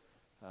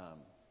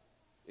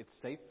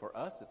it's safe for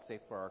us, it's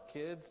safe for our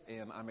kids,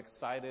 and I'm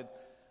excited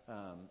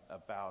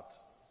about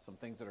some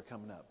things that are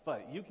coming up.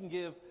 But you can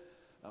give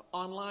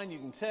online, you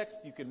can text,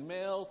 you can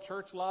mail,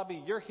 church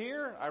lobby. You're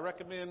here. I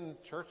recommend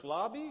church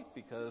lobby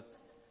because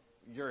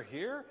you're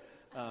here.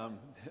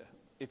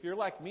 If you're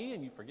like me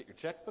and you forget your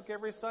checkbook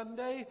every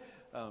Sunday,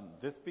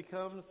 this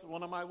becomes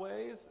one of my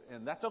ways,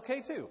 and that's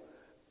okay too.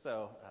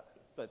 So,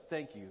 but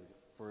thank you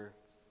for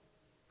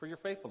your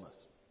faithfulness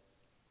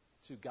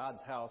to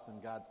God's house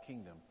and God's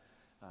kingdom.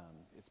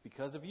 It's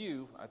because of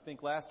you. I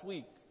think last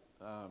week,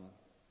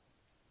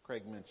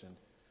 Craig mentioned,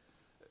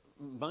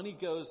 money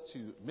goes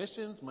to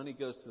missions, money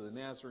goes to the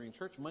Nazarene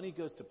Church, money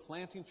goes to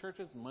planting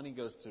churches, money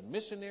goes to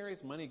missionaries,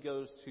 money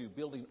goes to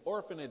building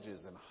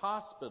orphanages and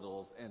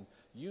hospitals and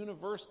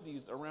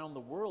universities around the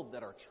world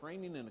that are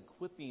training and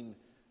equipping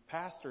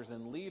pastors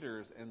and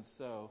leaders. And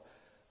so,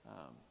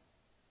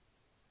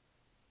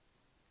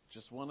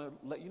 just want to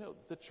let you know,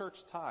 the church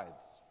tithes.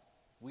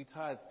 We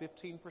tithe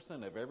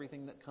 15% of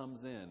everything that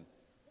comes in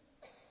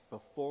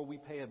before we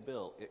pay a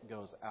bill, it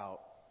goes out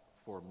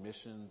for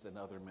missions and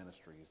other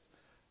ministries.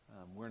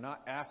 We're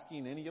not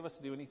asking any of us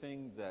to do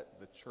anything that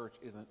the church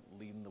isn't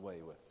leading the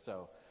way with.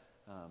 So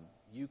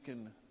you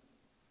can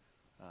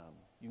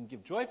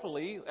give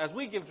joyfully, as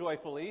we give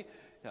joyfully,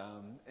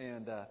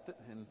 and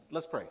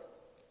let's pray.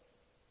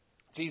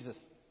 Jesus,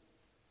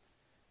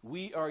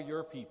 we are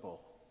your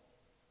people.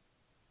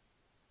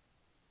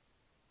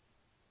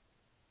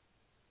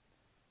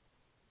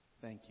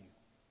 Thank you.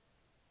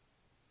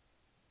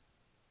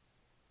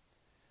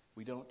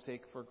 We don't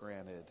take for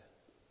granted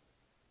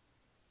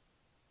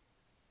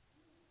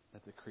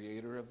that the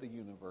Creator of the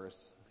universe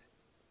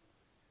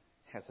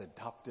has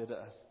adopted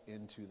us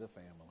into the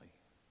family.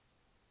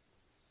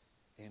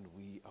 And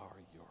we are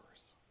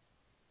yours.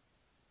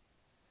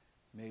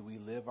 May we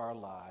live our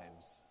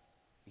lives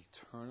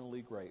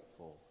eternally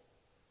grateful,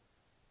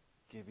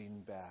 giving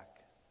back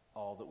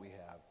all that we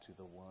have to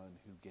the one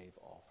who gave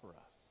all for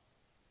us.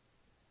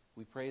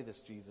 We pray this,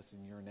 Jesus,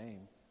 in your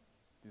name,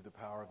 through the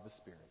power of the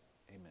Spirit.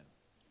 Amen.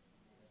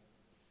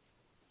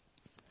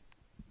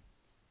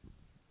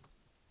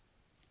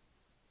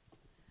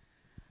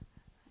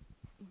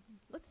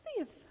 Let's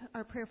see if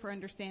our prayer for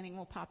understanding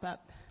will pop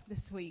up this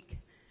week.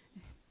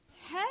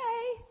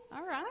 Hey,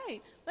 all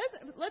right.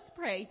 Let's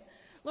pray.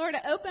 Lord,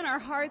 open our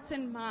hearts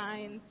and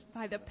minds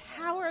by the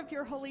power of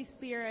your Holy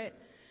Spirit,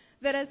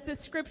 that as the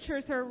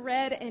scriptures are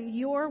read and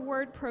your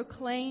word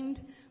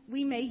proclaimed,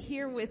 we may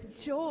hear with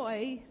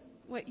joy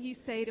what you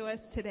say to us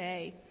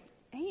today.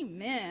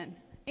 Amen.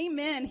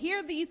 Amen.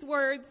 Hear these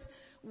words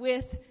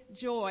with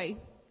joy.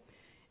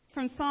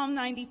 From Psalm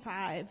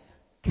 95.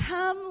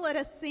 Come, let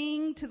us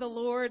sing to the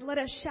Lord. Let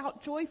us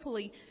shout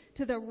joyfully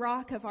to the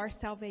rock of our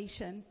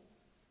salvation.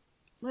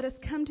 Let us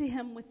come to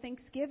him with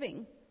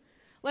thanksgiving.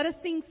 Let us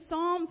sing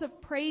psalms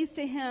of praise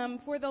to him,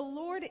 for the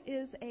Lord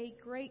is a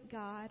great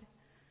God,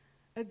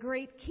 a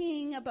great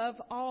King above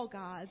all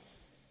gods.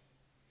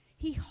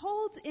 He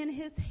holds in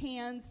his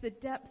hands the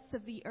depths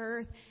of the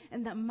earth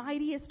and the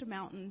mightiest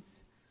mountains.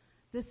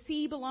 The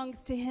sea belongs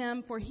to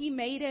him, for he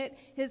made it.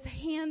 His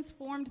hands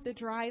formed the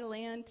dry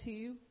land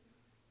too.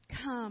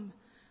 Come,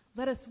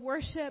 let us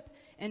worship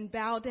and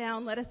bow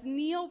down. Let us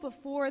kneel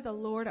before the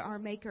Lord our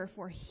Maker,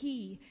 for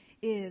he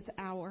is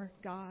our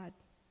God.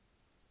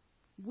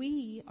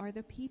 We are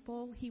the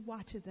people he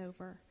watches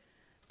over,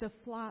 the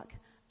flock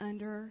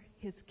under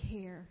his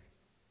care.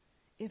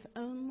 If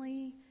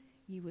only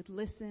you would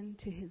listen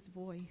to his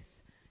voice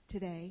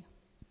today.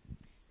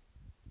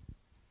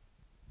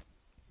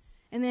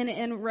 And then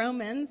in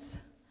Romans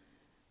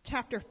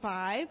chapter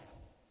 5,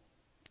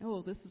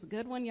 oh, this is a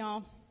good one,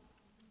 y'all.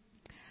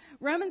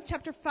 Romans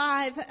chapter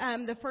 5,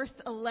 the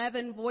first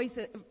 11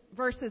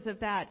 verses of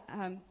that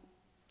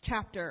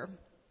chapter.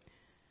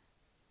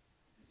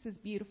 This is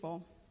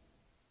beautiful.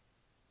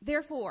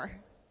 Therefore,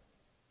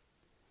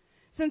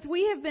 since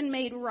we have been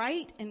made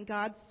right in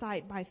God's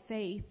sight by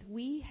faith,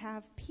 we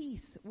have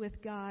peace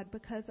with God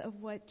because of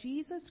what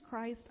Jesus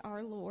Christ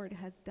our Lord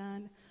has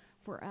done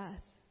for us.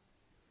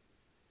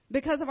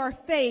 Because of our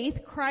faith,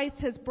 Christ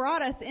has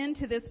brought us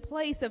into this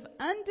place of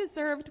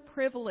undeserved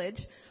privilege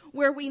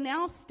where we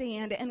now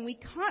stand, and we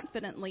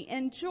confidently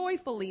and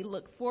joyfully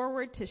look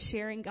forward to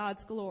sharing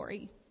God's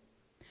glory.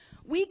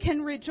 We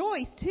can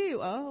rejoice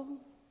too.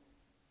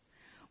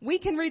 We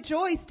can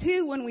rejoice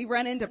too when we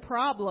run into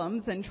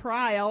problems and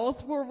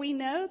trials, for we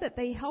know that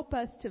they help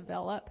us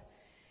develop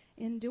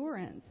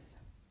endurance.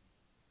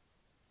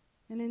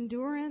 And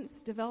endurance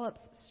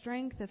develops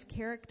strength of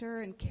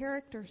character, and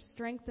character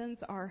strengthens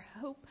our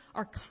hope,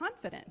 our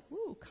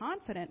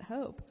confident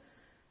hope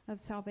of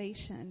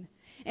salvation.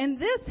 And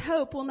this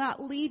hope will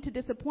not lead to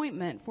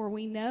disappointment, for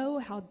we know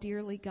how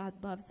dearly God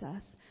loves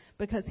us,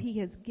 because he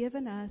has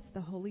given us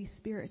the Holy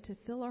Spirit to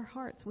fill our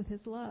hearts with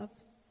his love.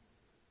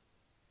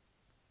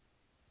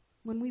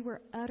 When we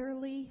were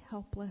utterly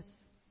helpless,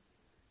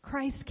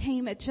 Christ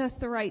came at just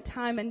the right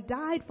time and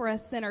died for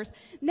us sinners.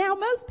 Now,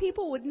 most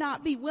people would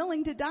not be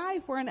willing to die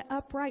for an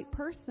upright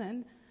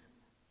person,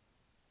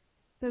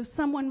 though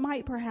someone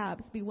might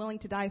perhaps be willing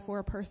to die for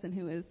a person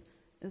who is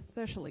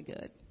especially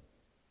good.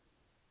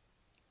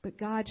 But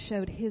God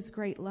showed his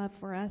great love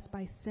for us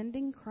by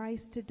sending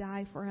Christ to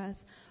die for us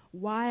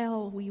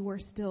while we were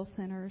still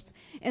sinners.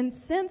 And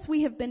since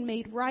we have been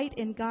made right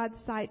in God's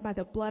sight by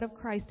the blood of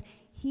Christ,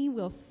 he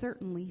will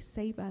certainly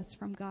save us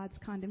from God's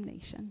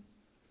condemnation.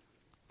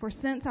 For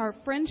since our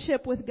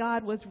friendship with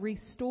God was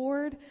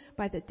restored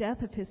by the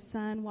death of his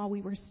Son while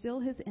we were still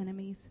his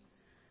enemies,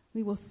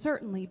 we will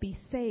certainly be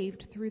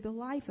saved through the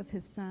life of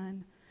his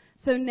Son.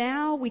 So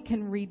now we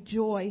can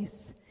rejoice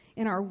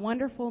in our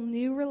wonderful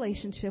new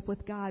relationship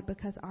with God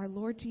because our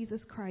Lord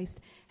Jesus Christ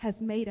has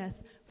made us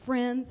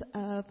friends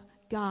of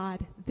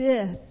God.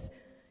 This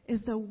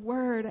is the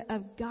word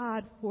of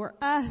God for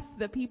us,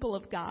 the people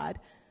of God.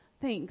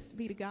 Thanks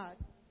be to God.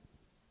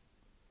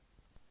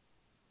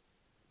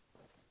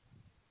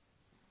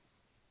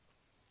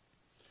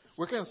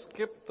 We're going to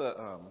skip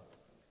the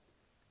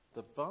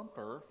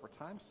bumper for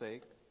time's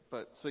sake,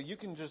 but so you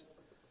can just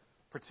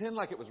pretend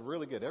like it was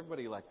really good.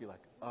 Everybody be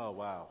like, oh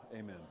wow,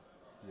 amen.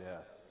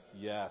 Yes.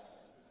 Yes.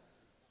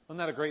 Wasn't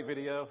that a great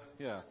video?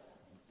 Yeah.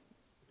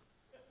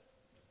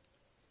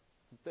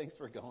 Thanks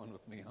for going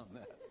with me on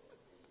that.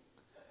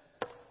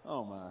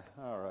 Oh my.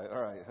 All right.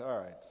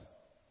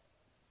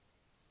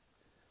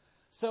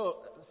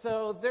 So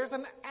there's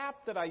an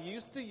app that I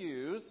used to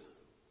use.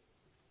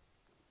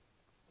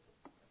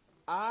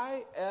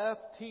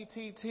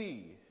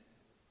 IFTTT.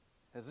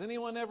 Has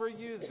anyone ever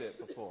used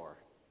it before?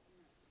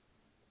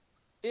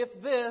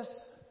 If this,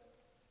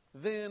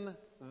 then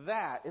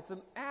that. It's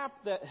an app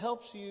that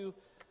helps you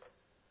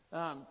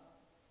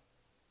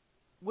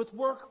with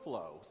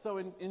workflow. So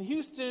in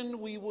Houston,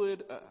 we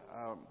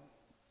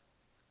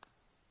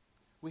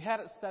had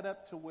it set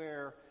up to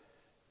where,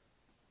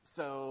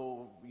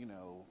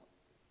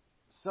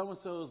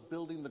 so-and-so's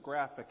building the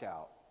graphic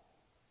out.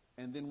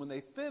 And then when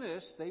they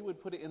finished, they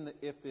would put it in the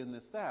if, then,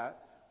 this,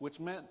 that, which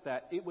meant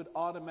that it would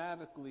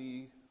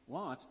automatically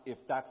launch. If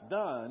that's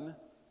done,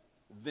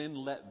 then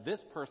let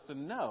this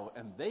person know,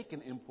 and they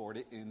can import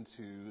it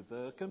into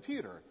the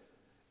computer.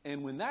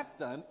 And when that's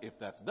done, if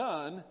that's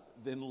done,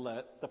 then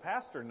let the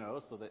pastor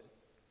know so that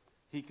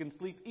he can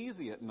sleep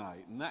easy at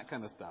night and that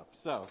kind of stuff.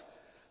 So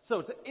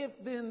it's if,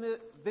 then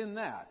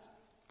that.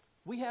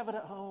 We have it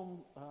at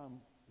home.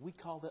 We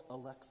called it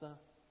Alexa.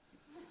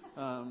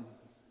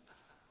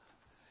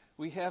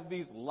 We have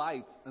these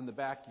lights in the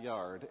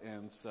backyard,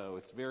 and so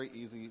it's very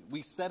easy.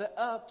 We set it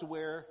up to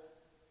where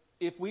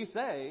if we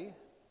say,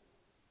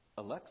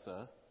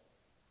 Alexa,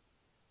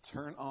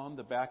 turn on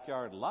the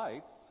backyard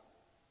lights,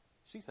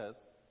 she says,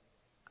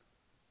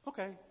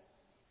 okay.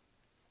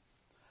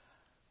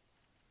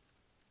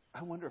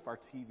 I wonder if our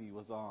TV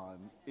was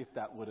on, if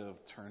that would have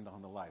turned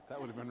on the lights.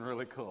 That would have been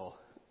really cool.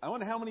 I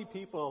wonder how many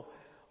people,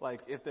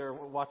 if they're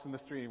watching the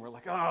stream, were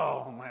like,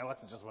 oh, my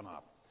Alexa just went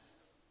off.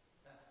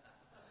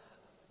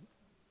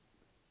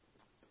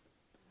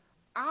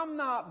 I'm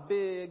not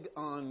big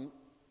on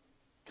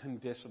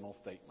conditional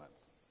statements.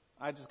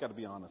 I just got to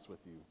be honest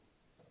with you.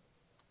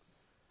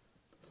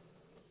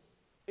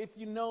 If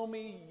you know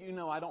me, you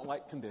know I don't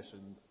like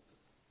conditions.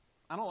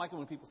 I don't like it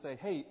when people say,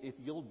 hey, if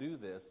you'll do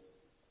this,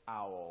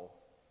 I'll ...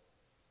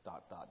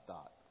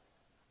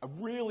 I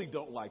really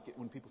don't like it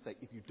when people say,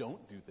 if you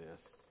don't do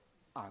this,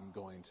 I'm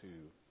going to ...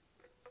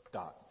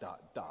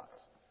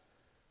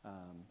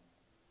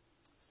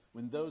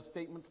 When those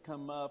statements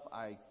come up,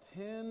 I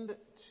tend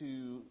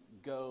to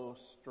go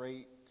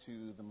straight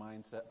to the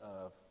mindset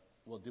of,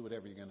 well, do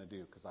whatever you're going to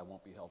do because I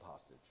won't be held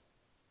hostage.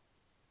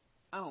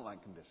 I don't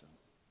like conditions.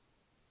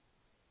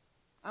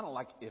 I don't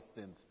like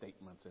if-then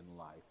statements in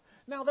life.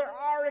 Now, there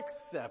are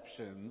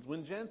exceptions.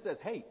 When Jen says,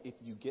 hey, if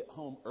you get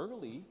home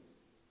early,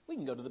 we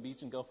can go to the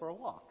beach and go for a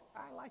walk.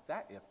 I like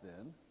that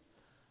if-then.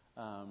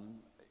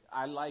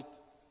 I like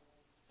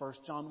 1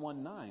 John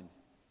 1:9.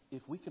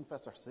 If we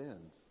confess our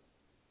sins,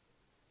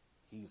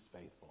 He's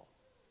faithful.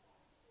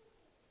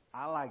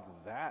 I like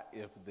that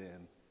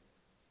if-then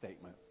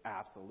statement,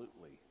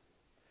 absolutely.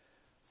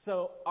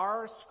 So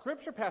our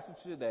scripture passage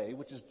today,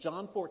 which is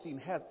John 14,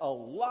 has a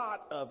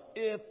lot of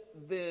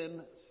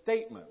if-then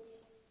statements.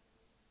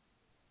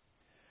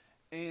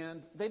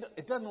 And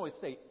it doesn't always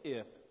say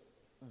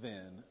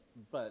if-then,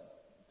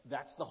 but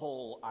that's the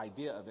whole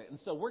idea of it. And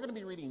so we're going to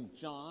be reading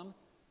John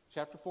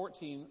chapter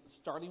 14,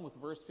 starting with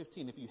verse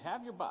 15. If you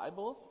have your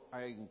Bibles,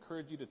 I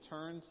encourage you to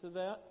turn to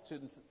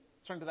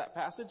that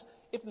passage.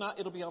 If not,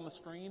 it'll be on the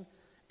screen.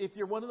 If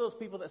you're one of those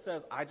people that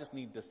says, I just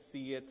need to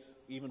see it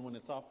even when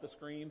it's off the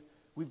screen,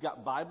 we've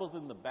got Bibles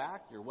in the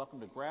back. You're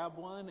welcome to grab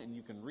one, and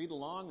you can read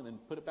along and then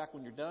put it back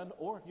when you're done.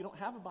 Or if you don't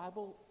have a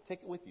Bible,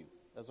 take it with you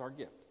as our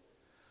gift.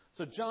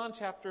 So John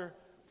chapter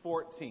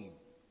 14.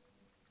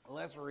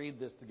 Let's read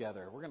this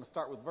together. We're going to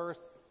start with verse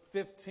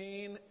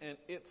 15, and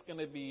it's going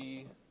to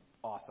be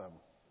awesome.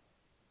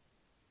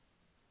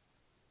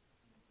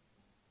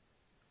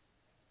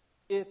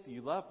 If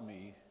you love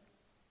me,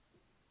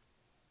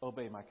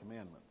 obey my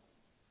commandments.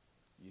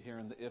 You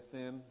hearing the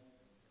if-then?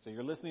 So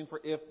you're listening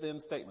for if-then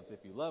statements.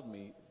 If you love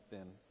me,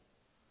 then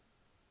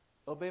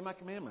obey my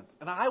commandments.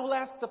 And I will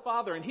ask the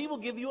Father, and He will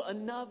give you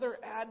another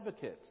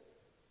advocate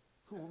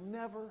who will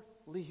never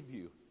leave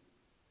you.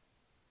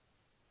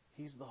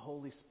 He's the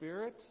Holy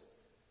Spirit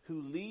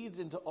who leads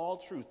into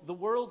all truth. The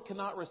world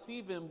cannot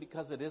receive Him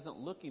because it isn't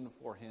looking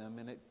for Him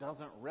and it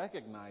doesn't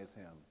recognize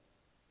Him.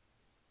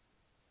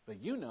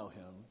 But you know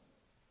Him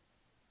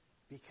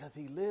because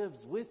He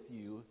lives with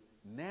you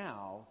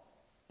now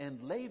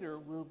and later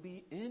will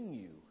be in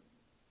you.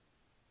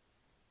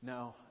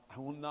 No, I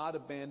will not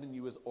abandon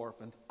you as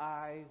orphans.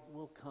 I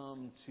will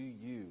come to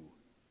you.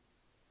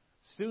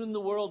 Soon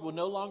the world will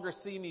no longer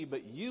see me,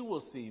 but you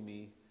will see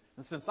me.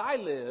 And since I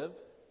live,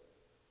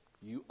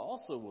 you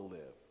also will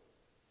live.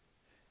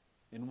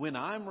 And when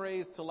I'm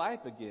raised to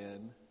life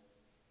again,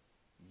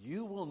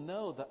 you will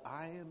know that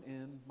I am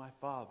in my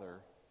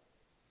Father,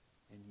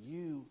 and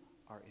you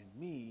are in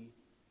me,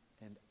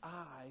 and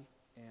I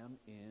am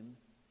in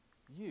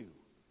you.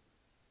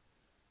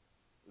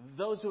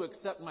 Those who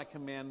accept my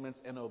commandments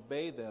and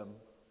obey them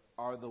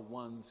are the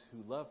ones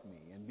who love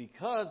me. And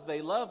because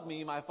they love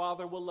me, my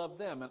Father will love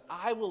them, and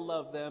I will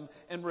love them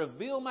and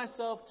reveal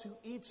myself to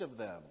each of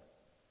them.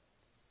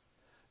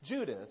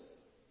 Judas,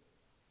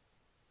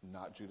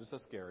 not Judas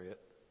Iscariot,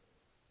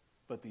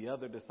 but the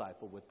other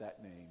disciple with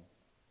that name,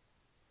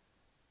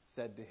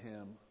 said to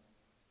him,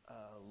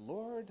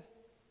 Lord,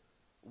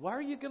 why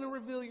are you going to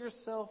reveal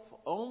yourself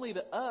only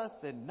to us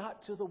and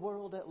not to the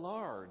world at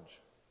large?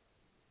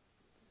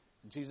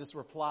 Jesus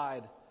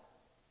replied,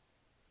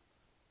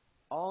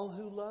 all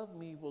who love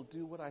me will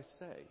do what I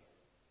say.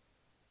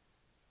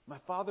 My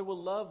Father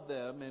will love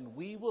them, and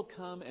we will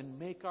come and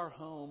make our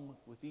home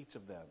with each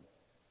of them.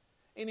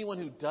 Anyone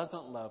who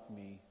doesn't love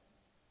me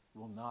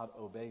will not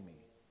obey me.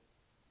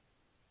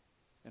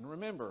 And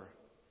remember,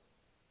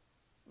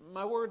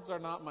 my words are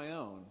not my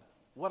own.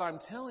 What I'm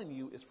telling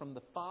you is from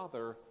the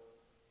Father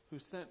who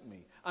sent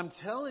me. I'm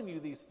telling you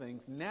these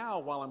things now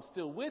while I'm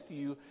still with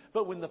you,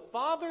 but when the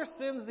Father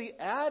sends the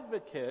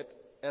Advocate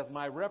as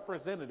my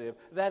representative,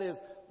 that is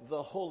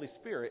the Holy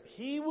Spirit,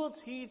 He will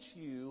teach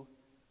you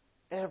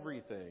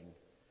everything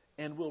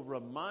and will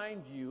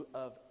remind you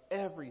of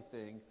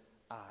everything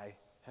I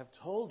have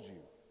told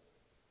you.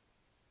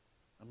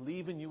 I'm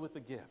leaving you with a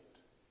gift.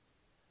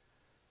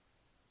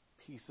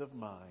 Peace of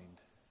mind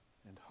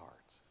and heart.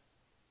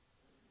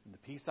 And the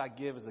peace I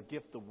give is a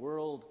gift the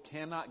world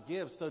cannot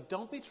give. So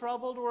don't be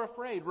troubled or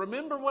afraid.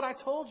 Remember what I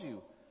told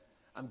you.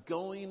 I'm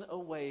going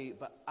away,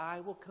 but I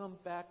will come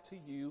back to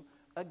you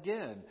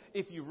again.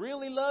 If you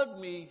really loved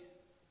me,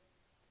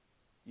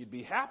 you'd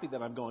be happy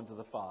that I'm going to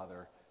the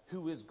Father,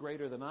 who is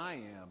greater than I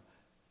am.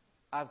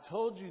 I've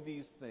told you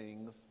these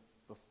things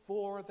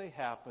before they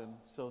happen,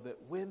 so that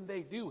when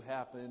they do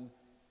happen,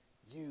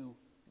 you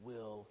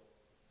will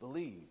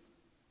believe.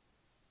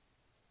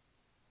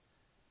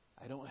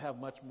 I don't have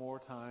much more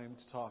time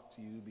to talk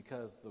to you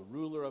because the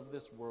ruler of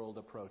this world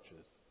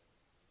approaches.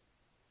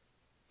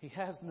 He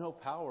has no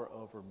power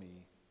over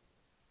me,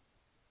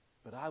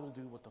 but I will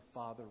do what the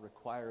Father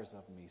requires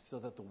of me so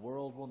that the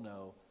world will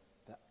know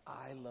that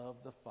I love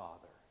the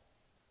Father.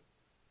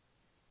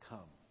 Come.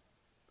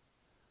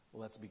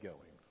 Let's be going.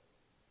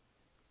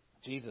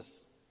 Jesus,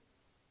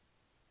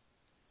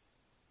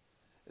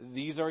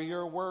 these are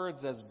your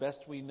words as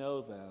best we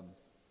know them.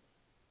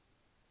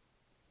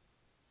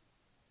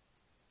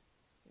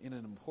 In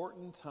an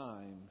important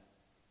time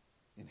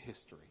in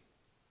history.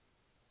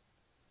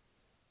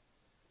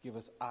 Give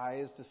us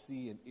eyes to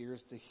see and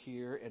ears to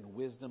hear and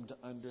wisdom to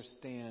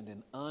understand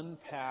and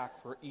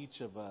unpack for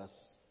each of us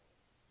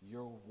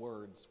your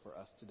words for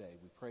us today.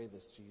 We pray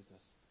this,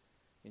 Jesus,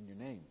 in your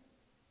name.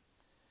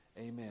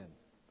 Amen.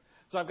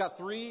 So I've got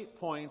 3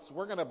 points.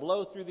 We're going to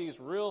blow through these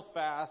real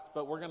fast,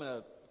 but we're going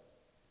to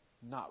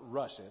not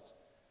rush it.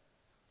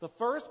 The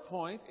first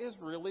point is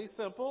really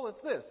simple.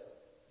 It's this.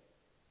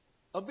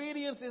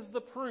 Obedience is the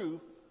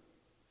proof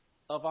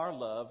of our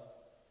love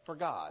for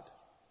God.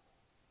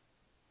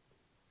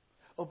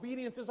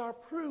 Obedience is our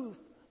proof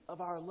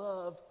of our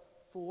love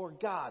for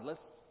God.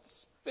 Let's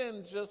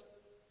spend just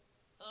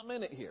a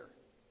minute here.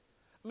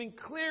 I mean,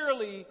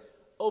 clearly,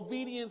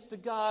 obedience to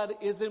God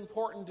is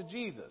important to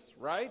Jesus,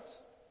 right?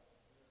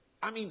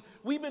 I mean,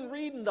 we've been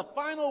reading the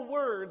final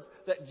words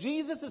that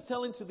Jesus is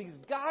telling to these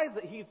guys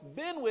that he's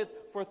been with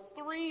for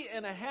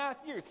 3.5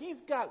 years.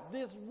 He's got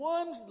this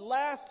one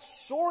last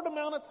short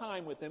amount of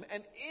time with him.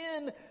 And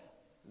in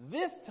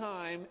this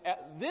time,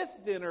 at this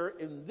dinner,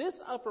 in this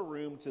upper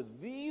room, to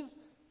these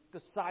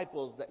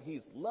disciples that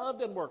he's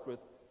loved and worked with,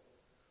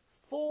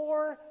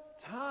 4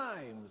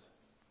 times,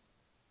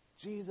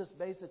 Jesus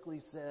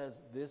basically says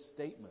this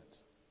statement.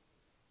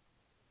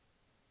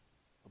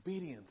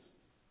 Obedience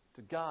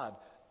to God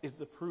is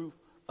the proof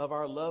of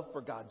our love for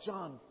God.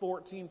 John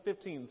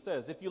 14:15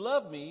 says, if you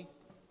love me,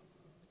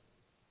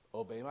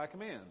 obey my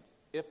commands.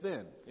 If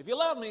you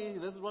love me,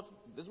 this is what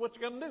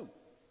you're going to do.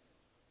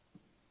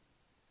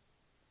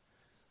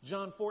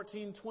 John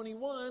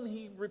 14:21,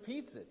 he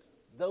repeats it.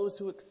 Those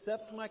who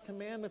accept my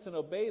commandments and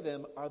obey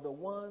them are the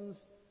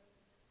ones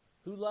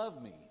who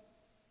love me.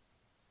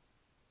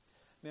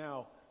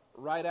 Now,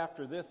 right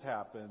after this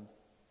happens,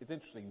 it's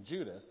interesting.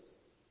 Judas,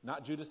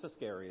 not Judas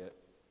Iscariot.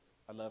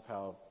 I love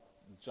how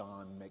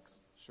John makes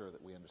sure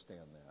that we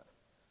understand that.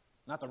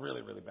 Not the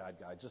really, really bad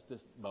guy, just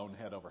this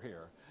bonehead over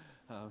here.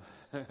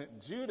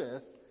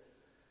 Judas,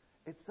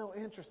 it's so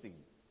interesting.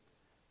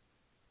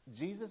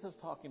 Jesus is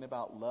talking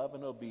about love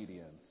and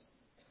obedience.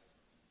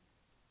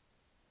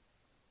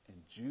 And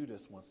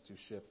Judas wants to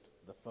shift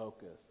the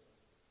focus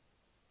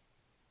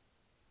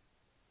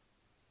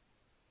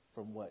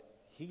from what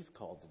he's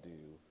called to do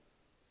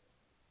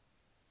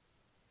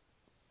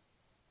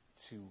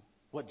to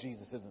what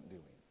Jesus isn't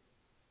doing.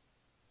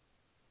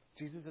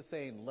 Jesus is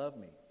saying, love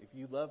me. If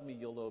you love me,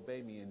 you'll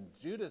obey me. And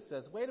Judas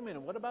says, wait a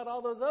minute, what about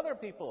all those other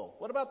people?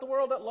 What about the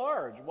world at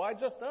large? Why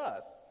just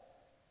us?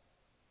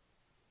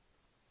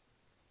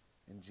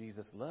 And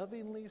Jesus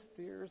lovingly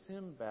steers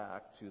him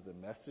back to the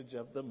message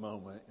of the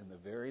moment in the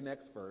very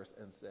next verse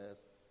and says,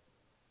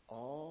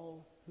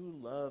 all who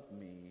love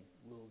me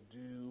will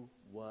do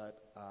what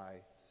I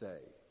say.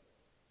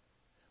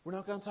 We're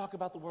not going to talk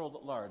about the world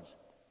at large.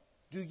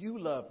 Do you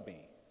love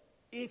me?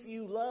 If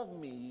you love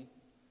me,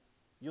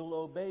 you'll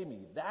obey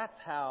me. That's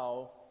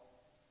how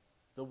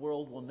the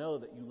world will know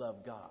that you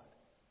love God,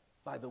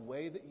 by the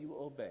way that you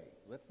obey.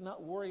 Let's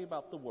not worry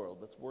about the world.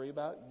 Let's worry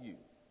about you.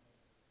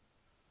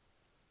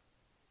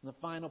 And the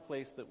final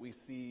place that we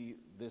see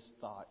this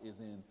thought is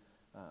in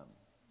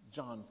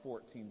John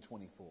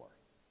 14:24.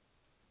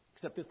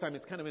 Except this time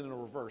it's kind of in a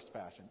reverse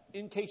fashion.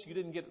 In case you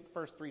didn't get it the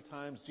first 3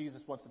 times,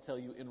 Jesus wants to tell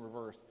you in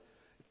reverse.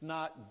 It's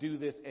not do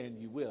this and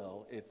you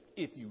will. It's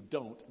if you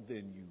don't,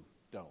 then you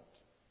don't.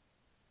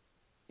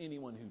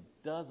 Anyone who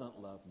doesn't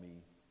love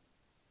me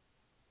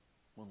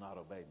will not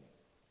obey me.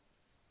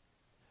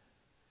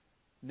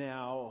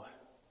 Now,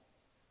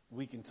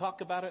 we can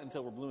talk about it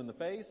until we're blue in the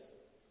face.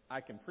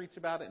 I can preach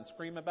about it and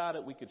scream about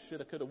it. We could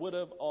shoulda, coulda,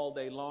 woulda all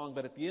day long.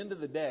 But at the end of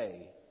the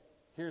day,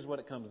 here's what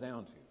it comes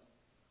down to.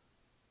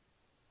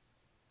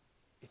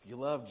 If you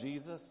love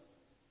Jesus,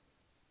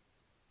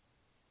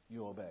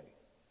 you obey.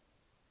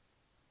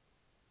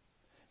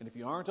 And if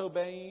you aren't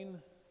obeying,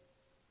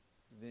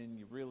 then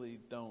you really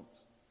don't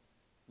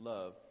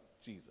love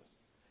Jesus.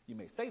 You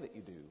may say that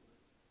you do,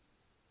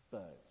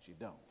 but you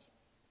don't.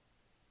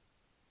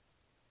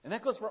 And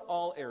that goes for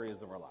all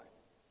areas of our life.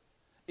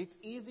 It's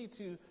easy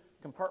to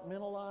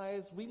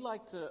compartmentalize. We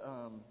like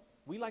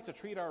to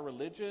treat our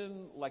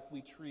religion like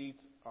we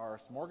treat our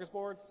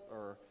smorgasbords.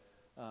 Or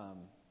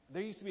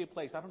there used to be a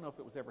place, I don't know if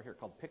it was ever here,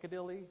 called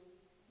Piccadilly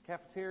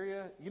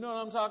Cafeteria. You know what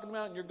I'm talking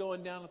about? And you're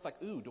going down, it's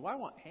like, ooh, do I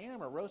want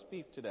ham or roast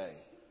beef today?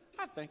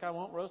 I think I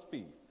want roast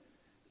beef.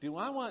 Do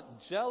I want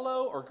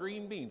Jell-O or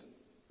green beans?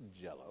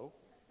 Jell-O.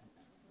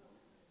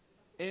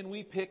 And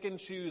we pick and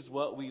choose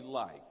what we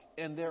like.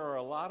 And there are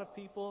a lot of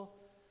people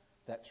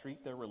that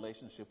treat their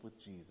relationship with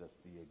Jesus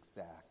the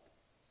exact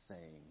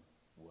same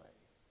way.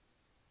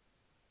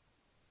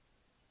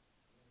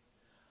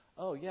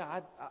 Oh,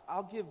 yeah,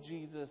 I'll give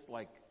Jesus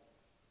like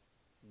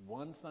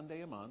one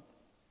Sunday a month.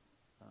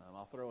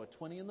 I'll throw a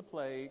 20 in the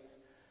plate.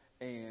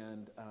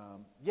 And,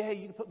 yeah,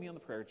 you can put me on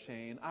the prayer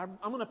chain. I'm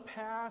going to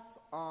pass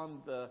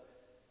on the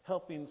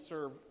helping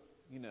serve,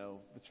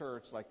 the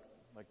church, like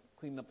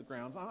cleaning up the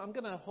grounds. I'm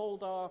going to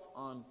hold off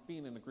on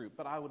being in a group.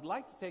 But I would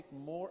like to take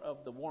more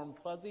of the warm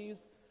fuzzies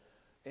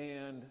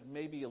and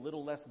maybe a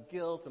little less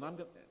guilt.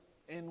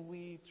 And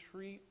we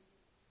treat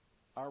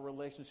our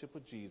relationship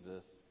with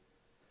Jesus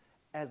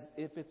as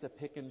if it's a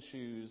pick and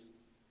choose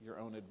your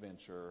own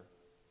adventure,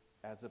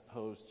 as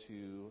opposed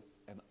to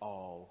an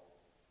all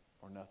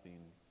or nothing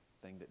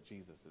thing that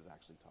Jesus is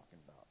actually talking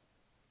about.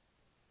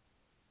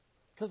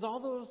 Because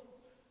all those,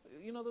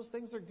 those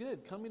things are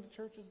good. Coming to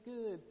church is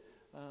good.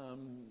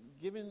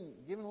 Giving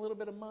a little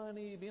bit of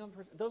money,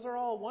 those are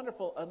all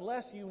wonderful,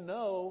 unless you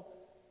know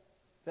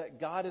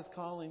that God is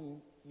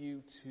calling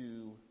you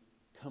to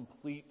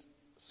complete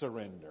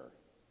surrender.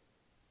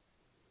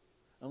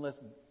 Unless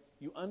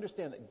you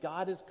understand that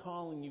God is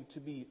calling you to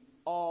be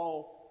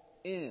all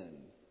in.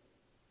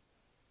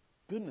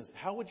 Goodness,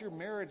 how would your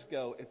marriage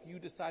go if you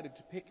decided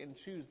to pick and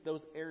choose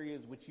those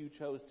areas which you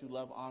chose to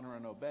love, honor,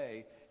 and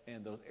obey,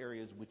 and those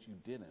areas which you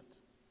didn't?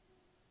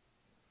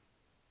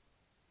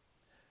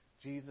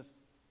 Jesus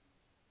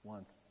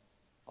wants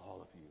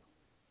all of you.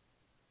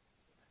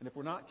 And if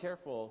we're not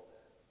careful,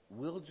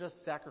 we'll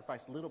just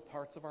sacrifice little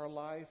parts of our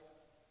life,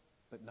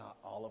 but not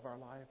all of our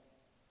life.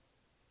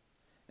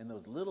 And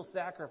those little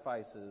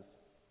sacrifices,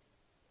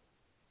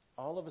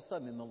 all of a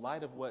sudden, in the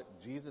light of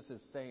what Jesus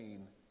is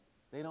saying,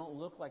 they don't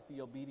look like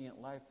the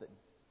obedient life that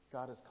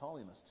God is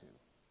calling us to.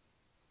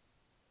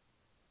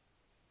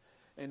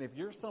 And if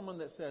you're someone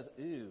that says,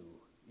 ew,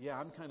 yeah,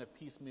 I'm kind of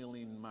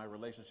piecemealing my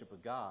relationship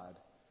with God,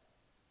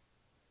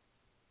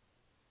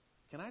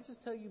 can I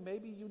just tell you,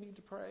 maybe you need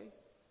to pray?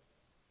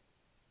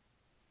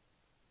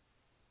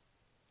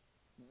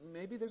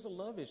 Maybe there's a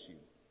love issue.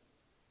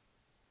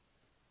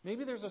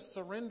 Maybe there's a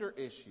surrender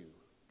issue.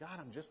 God,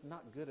 I'm just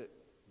not good at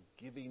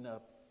giving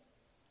up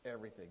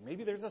everything.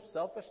 Maybe there's a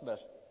selfishness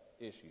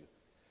issue.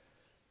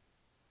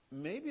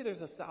 Maybe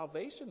there's a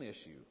salvation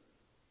issue.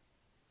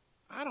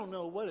 I don't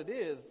know what it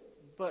is,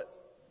 but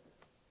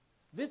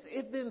this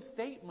if-then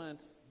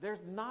statement, there's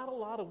not a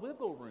lot of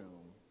wiggle room.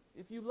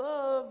 If you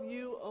love,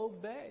 you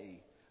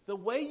obey. The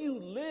way you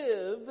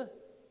live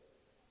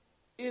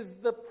is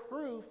the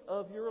proof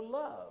of your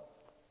love.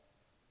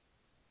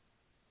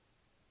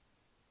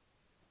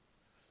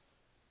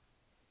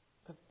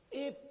 Because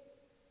if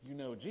you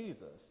know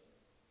Jesus,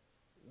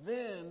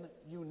 then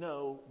you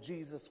know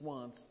Jesus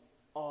wants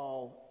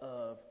all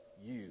of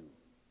you.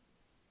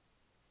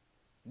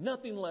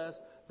 Nothing less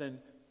than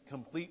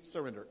complete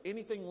surrender.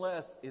 Anything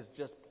less is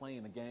just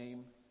playing a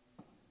game.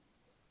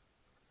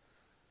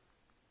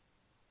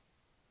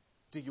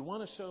 Do you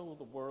want to show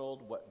the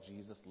world what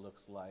Jesus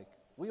looks like?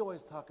 We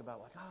always talk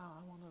about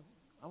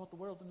I want the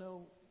world to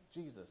know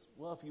Jesus.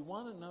 Well, if you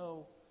want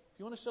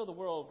to show the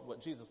world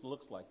what Jesus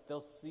looks like,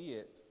 they'll see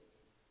it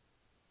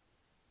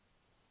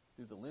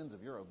through the lens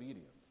of your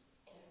obedience.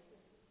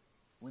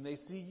 When they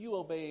see you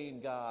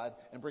obeying God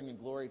and bringing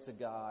glory to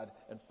God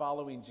and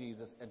following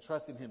Jesus and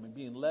trusting Him and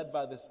being led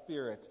by the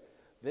Spirit,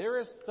 there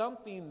is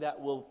something that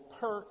will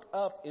perk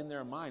up in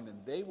their mind,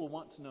 and they will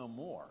want to know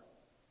more.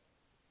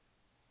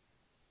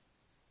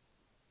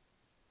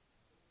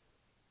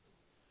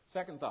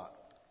 Second thought.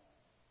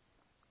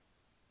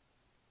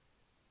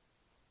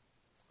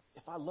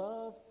 If I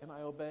love and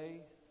I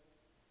obey,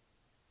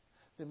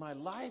 then my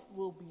life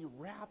will be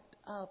wrapped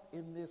up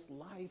in this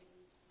life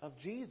of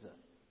Jesus.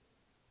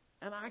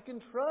 And I can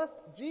trust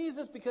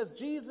Jesus because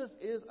Jesus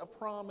is a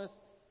promise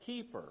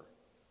keeper.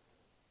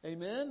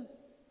 Amen?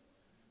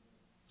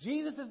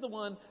 Jesus is the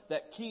one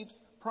that keeps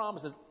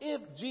promises.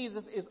 If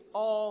Jesus is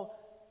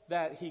all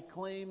that he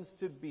claims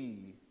to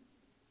be,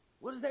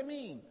 what does that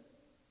mean?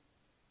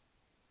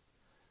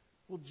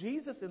 Well,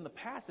 Jesus in the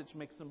passage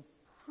makes some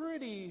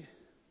pretty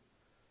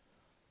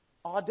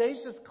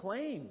audacious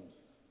claims.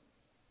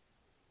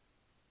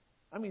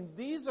 I mean,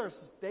 these are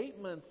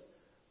statements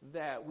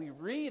that we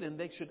read and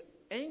they should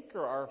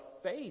anchor our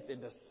faith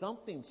into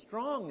something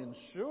strong and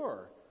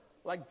sure.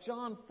 Like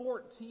John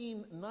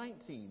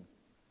 14:19.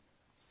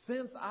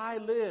 Since I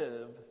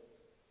live,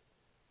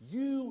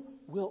 you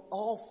will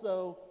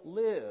also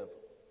live.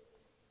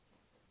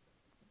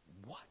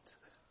 What?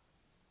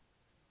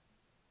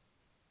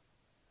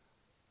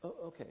 Oh,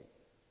 okay.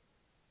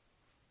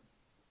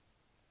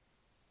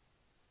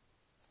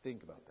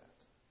 Think about that.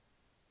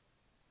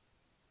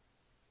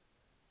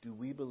 Do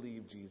we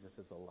believe Jesus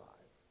is alive?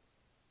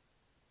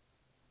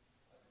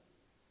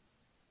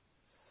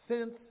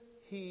 Since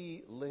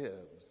he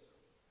lives,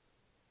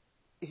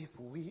 if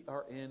we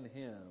are in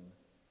him,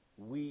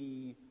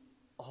 we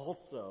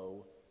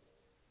also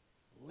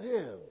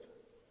live.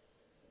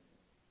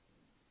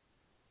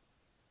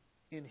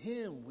 In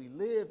him we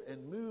live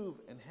and move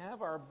and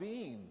have our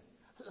being.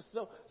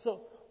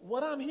 So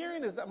what I'm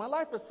hearing is that my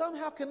life is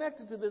somehow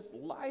connected to this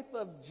life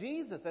of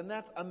Jesus, and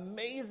that's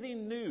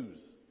amazing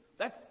news.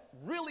 That's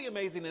really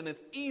amazing, and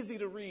it's easy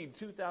to read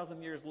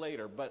 2,000 years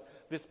later. But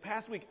this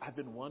past week, I've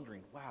been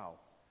wondering, wow,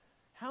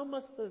 how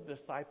must the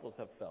disciples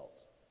have felt?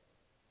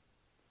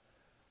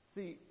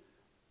 See,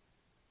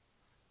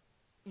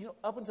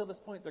 up until this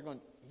point, they're going,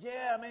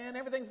 yeah, man,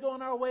 everything's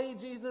going our way,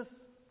 Jesus.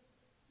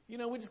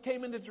 We just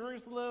came into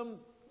Jerusalem.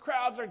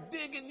 Crowds are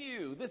digging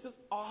you. This is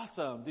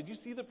awesome. Did you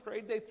see the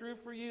parade they threw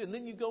for you? And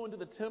then you go into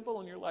the temple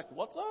and you're like,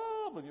 what's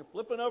up? And you're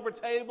flipping over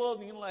tables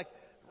and you're like,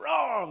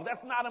 wrong,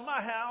 that's not in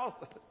my house.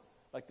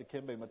 Like the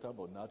Dikembe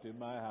Mutombo, not in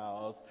my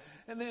house.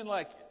 And then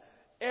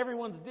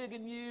everyone's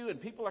digging you and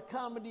people are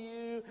coming to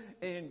you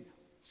and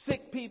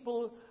sick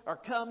people are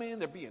coming,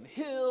 they're being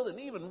healed, and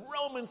even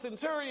Roman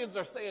centurions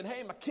are saying,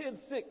 hey, my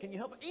kid's sick, can you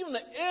help? Even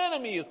the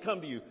enemy has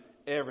come to you.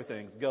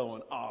 Everything's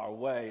going our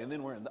way. And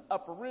then we're in the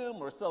upper room,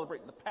 we're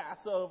celebrating the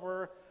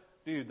Passover.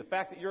 Dude, the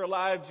fact that you're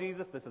alive,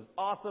 Jesus, this is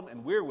awesome,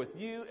 and we're with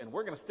you, and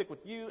we're going to stick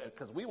with you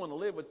because we want to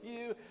live with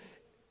you.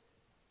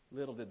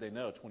 Little did they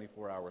know,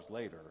 24 hours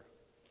later.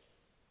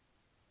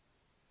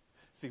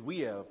 See, we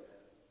have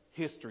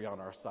history on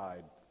our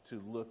side to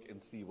look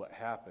and see what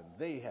happened.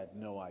 They had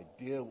no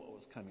idea what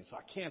was coming. So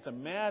I can't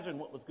imagine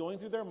what was going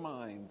through their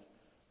minds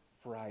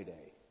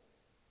Friday.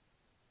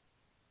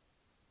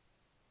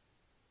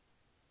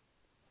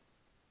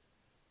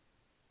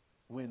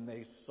 When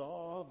they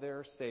saw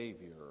their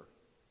Savior,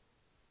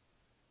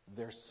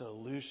 their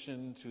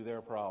solution to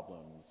their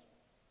problems,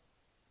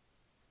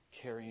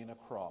 carrying a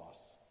cross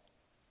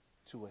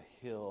to a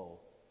hill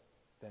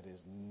that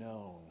is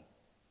known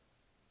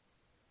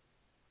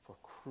for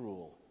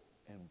cruel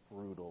and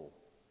brutal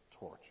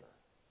torture.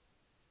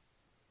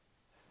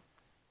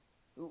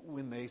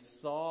 When they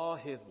saw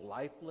his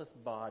lifeless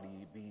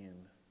body being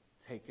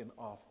taken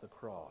off the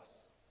cross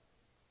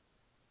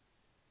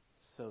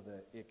so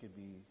that it could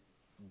be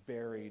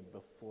buried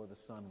before the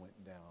sun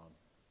went down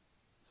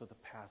so the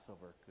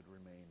Passover could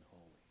remain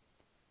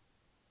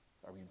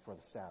holy. For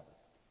the Sabbath.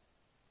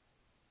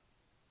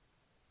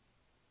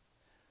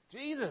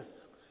 Jesus,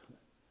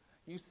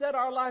 you said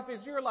our life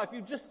is your life.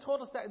 You just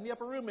told us that in the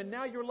upper room, and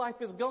now your life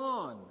is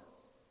gone.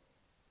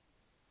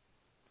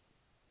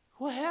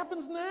 What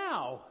happens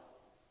now?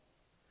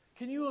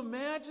 Can you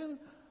imagine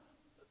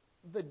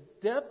the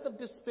depth of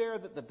despair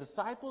that the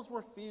disciples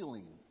were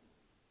feeling?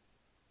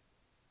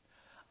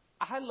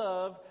 I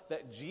love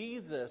that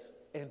Jesus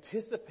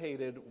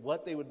anticipated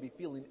what they would be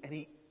feeling, and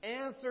he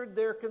answered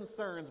their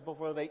concerns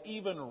before they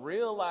even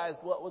realized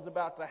what was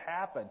about to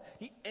happen.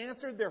 He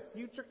answered their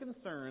future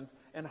concerns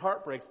and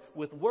heartbreaks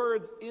with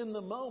words in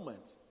the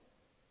moment.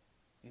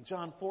 In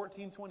John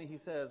 14:20, he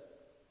says,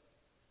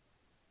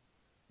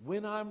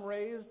 when I'm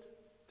raised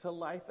to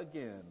life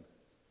again,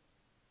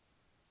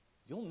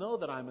 you'll know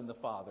that I'm in the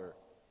Father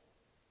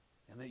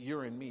and that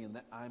you're in me and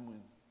that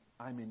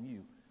I'm in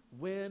you.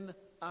 When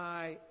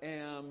I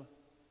am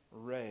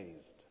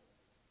raised.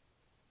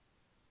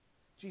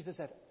 Jesus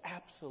had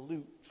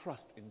absolute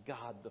trust in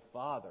God the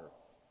Father.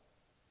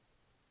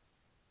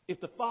 If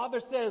the Father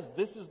says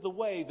this is the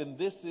way, then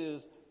this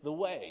is the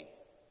way.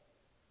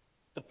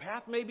 The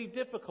path may be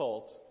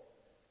difficult.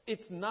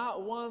 It's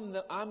not one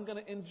that I'm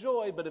going to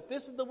enjoy, but if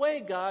this is the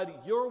way, God,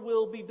 your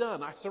will be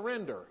done. I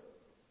surrender.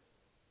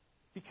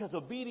 Because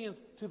obedience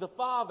to the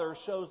Father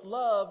shows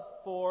love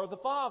for the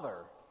Father.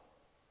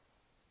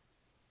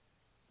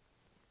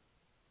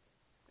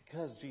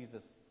 Because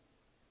Jesus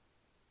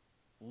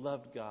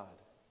loved God,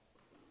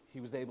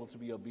 He was able to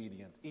be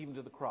obedient, even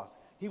to the cross.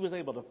 He was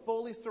able to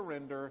fully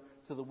surrender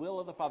to the will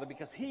of the Father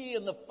because He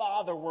and the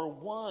Father were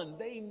one.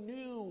 They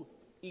knew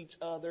each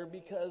other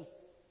because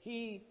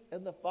He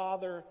and the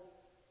Father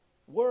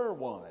were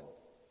one.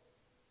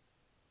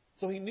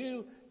 So He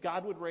knew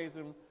God would raise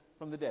Him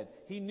from the dead.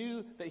 He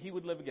knew that He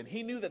would live again.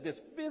 He knew that this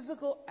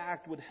physical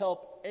act would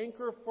help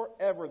anchor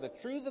forever the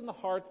truths in the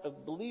hearts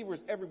of believers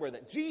everywhere,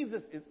 that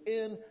Jesus is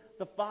in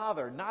the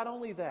Father. Not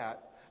only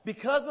that,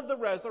 because of the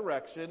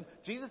resurrection,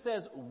 Jesus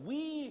says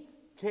we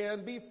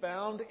can be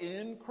found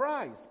in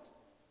Christ.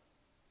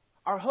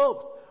 Our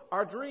hopes,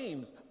 our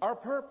dreams, our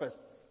purpose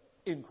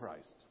in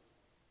Christ.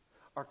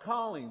 Our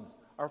callings,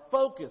 our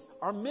focus,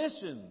 our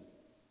mission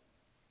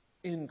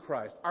in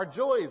Christ. Our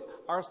joys,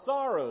 our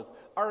sorrows,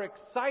 our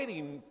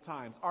exciting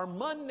times, our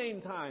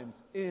mundane times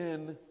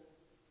in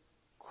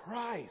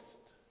Christ.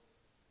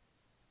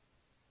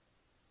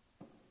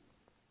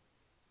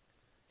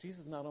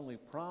 Jesus not only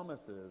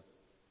promises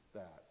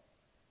that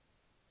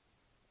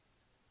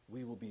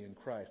we will be in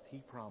Christ, He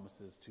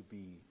promises to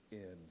be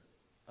in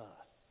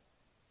us.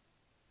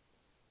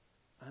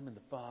 I'm in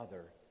the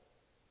Father,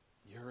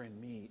 you're in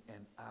me,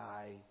 and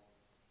I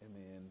am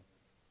in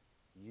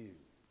you.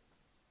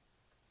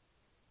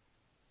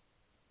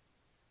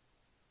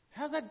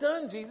 How's that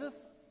done, Jesus?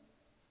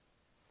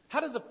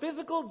 How does a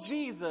physical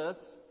Jesus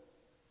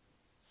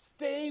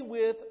stay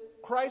with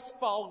Christ's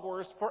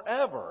followers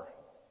forever?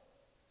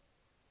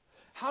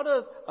 How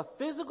does a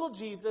physical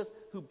Jesus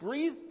who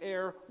breathes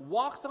air,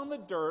 walks on the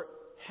dirt,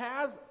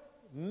 has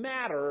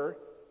matter,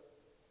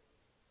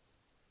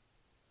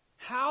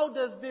 how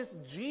does this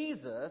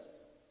Jesus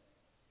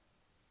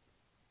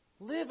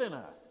live in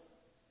us?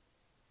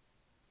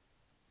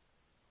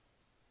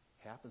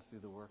 It happens through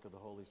the work of the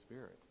Holy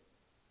Spirit.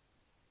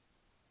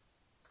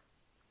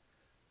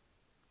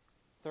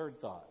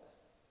 Third thought.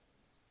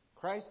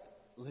 Christ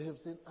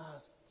lives in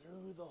us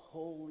through the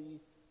Holy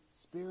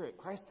Spirit.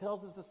 Christ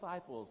tells His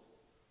disciples,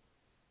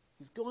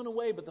 He's going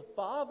away, but the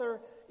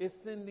Father is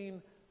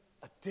sending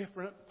a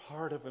different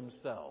part of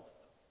Himself.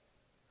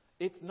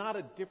 It's not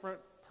a different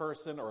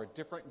person or a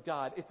different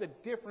God. It's a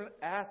different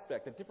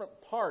aspect, a different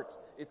part.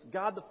 It's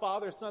God the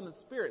Father, Son, and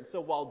Spirit. And so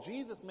while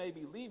Jesus may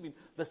be leaving,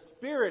 the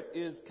Spirit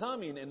is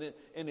coming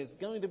and is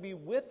going to be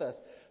with us.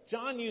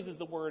 John uses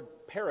the word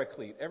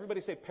paraclete. Everybody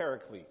say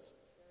paraclete.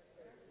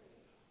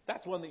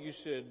 That's one that you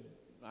should,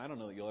 I don't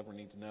know that you'll ever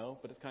need to know,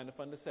 but it's kind of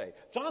fun to say.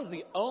 John's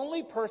the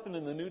only person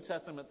in the New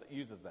Testament that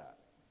uses that.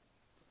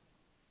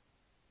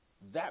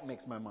 That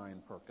makes my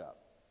mind perk up.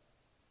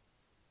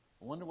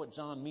 I wonder what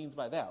John means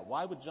by that.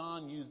 Why would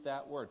John use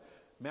that word?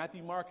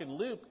 Matthew, Mark, and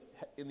Luke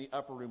in the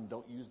upper room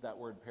don't use that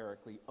word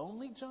paraclete.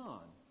 Only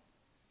John.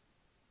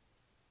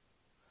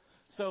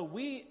 So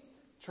we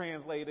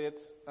translate it,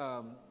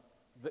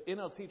 the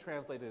NLT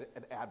translated it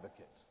an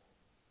advocate.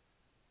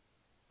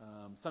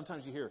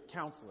 Sometimes you hear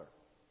counselor.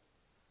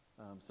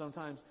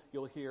 Sometimes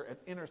you'll hear an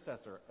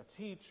intercessor, a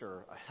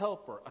teacher, a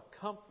helper, a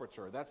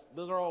comforter.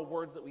 Those are all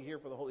words that we hear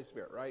for the Holy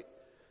Spirit, right?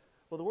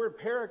 Well, the word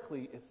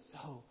paraclete is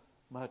so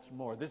much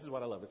more. This is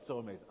what I love. It's so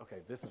amazing. Okay,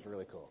 this is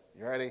really cool.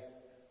 You ready?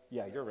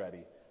 Yeah, you're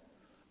ready.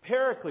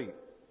 Paraclete.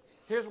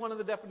 Here's one of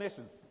the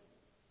definitions.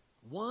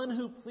 One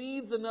who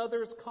pleads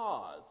another's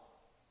cause.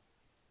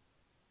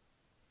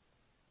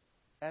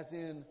 As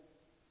in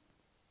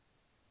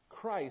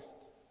Christ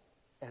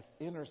as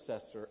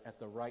intercessor at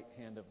the right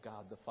hand of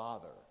God the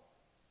Father.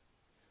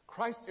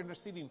 Christ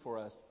interceding for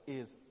us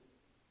is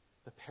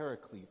the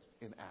paraclete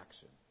in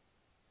action.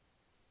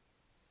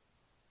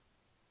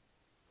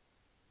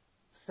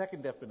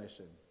 Second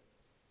definition,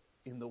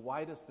 in the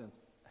widest sense,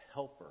 a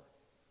helper,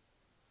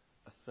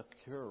 a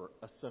succorer.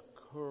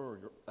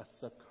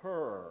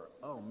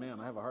 Oh man,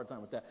 I have a hard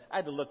time with that. I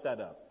had to look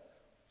that up,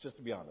 just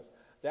to be honest.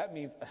 That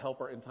means a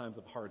helper in times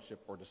of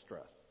hardship or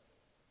distress.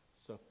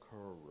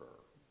 Succorer.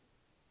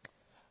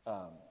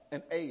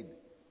 An aid.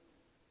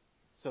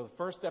 So the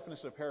first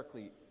definition of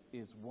paraclete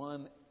is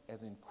one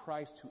as in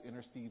Christ who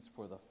intercedes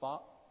for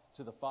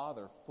to the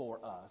Father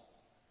for us.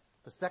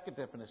 The second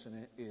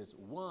definition is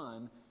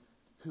one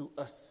who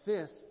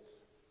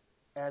assists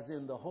as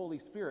in the Holy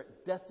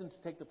Spirit, destined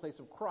to take the place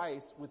of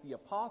Christ with the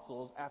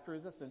apostles after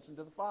His ascension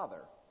to the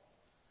Father,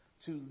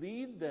 to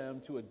lead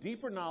them to a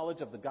deeper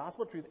knowledge of the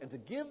gospel truth and to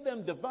give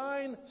them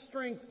divine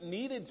strength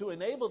needed to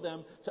enable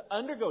them to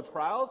undergo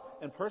trials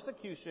and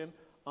persecution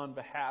on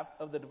behalf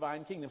of the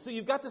divine kingdom. So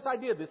you've got this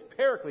idea, this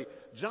paraclete.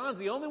 John's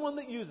the only one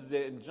that uses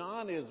it, and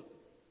John is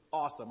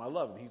awesome. I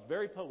love him. He's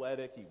very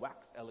poetic. He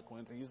wax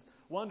eloquent. He's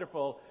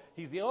wonderful.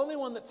 He's the only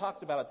one that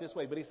talks about it this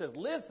way, but he says,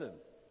 listen,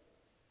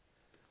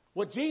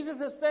 what Jesus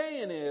is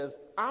saying is,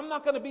 I'm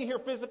not going to be here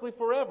physically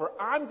forever.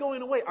 I'm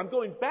going away. I'm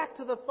going back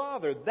to the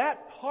Father.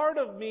 That part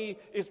of me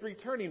is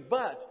returning.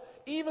 But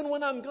even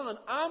when I'm gone,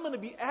 I'm going to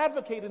be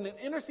advocating and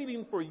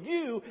interceding for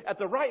you at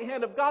the right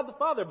hand of God the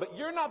Father. But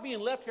you're not being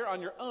left here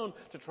on your own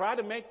to try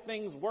to make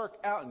things work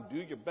out and do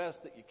your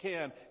best that you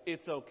can.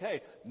 It's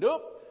okay.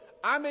 Nope.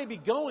 I may be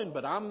going,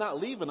 but I'm not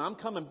leaving. I'm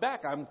coming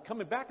back. I'm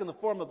coming back in the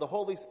form of the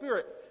Holy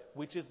Spirit,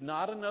 which is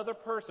not another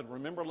person.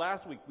 Remember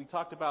last week we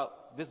talked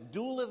about this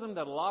dualism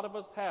that a lot of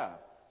us have.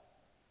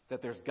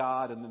 That there's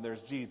God and then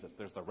there's Jesus.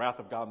 There's the wrath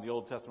of God in the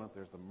Old Testament.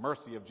 There's the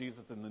mercy of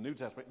Jesus in the New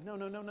Testament.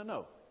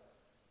 No.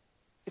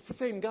 It's the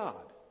same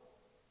God.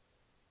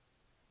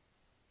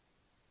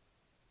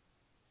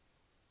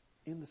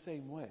 In the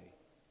same way,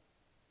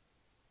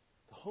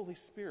 the Holy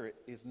Spirit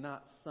is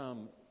not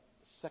some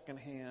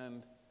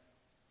second-hand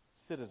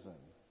citizen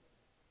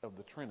of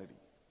the Trinity.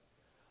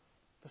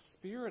 The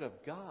Spirit of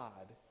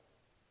God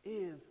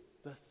is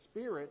the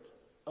Spirit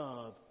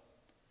of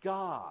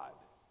God.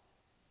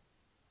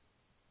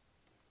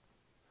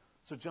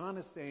 So John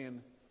is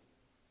saying,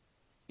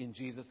 in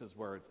Jesus'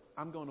 words,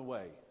 I'm going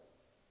away,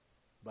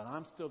 but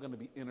I'm still going to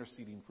be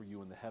interceding for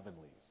you in the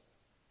heavenlies.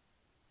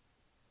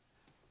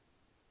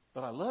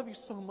 But I love you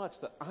so much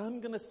that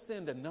I'm going to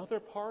send another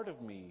part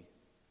of me.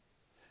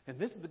 And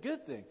this is the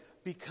good thing.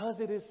 Because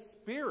it is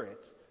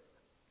Spirit,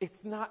 it's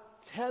not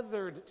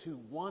tethered to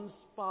one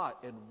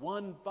spot and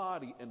one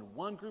body and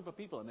one group of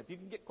people. And if you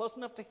can get close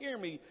enough to hear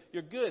me,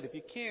 you're good. If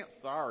you can't,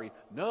 sorry.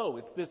 No,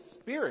 it's this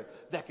Spirit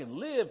that can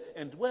live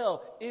and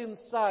dwell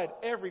inside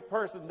every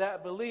person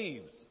that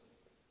believes.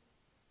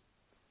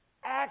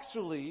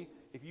 Actually,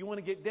 if you want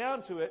to get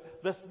down to it,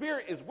 the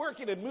Spirit is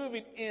working and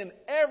moving in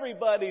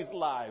everybody's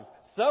lives.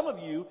 Some of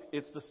you,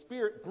 it's the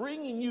Spirit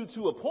bringing you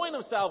to a point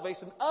of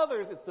salvation.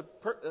 Others, it's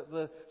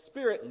the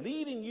Spirit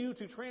leading you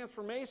to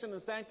transformation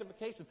and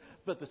sanctification.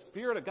 But the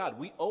Spirit of God,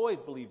 we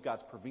always believe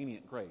God's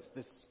prevenient grace.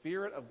 This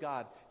Spirit of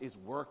God is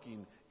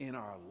working in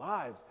our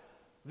lives.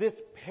 This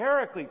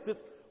paraclete, this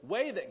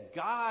way that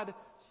God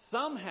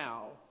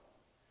somehow,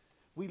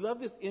 we love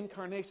this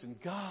incarnation.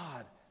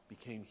 God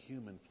became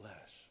human flesh.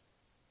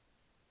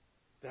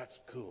 That's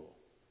cool.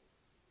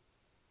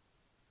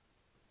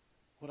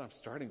 What I'm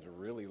starting to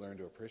really learn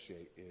to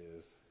appreciate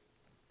is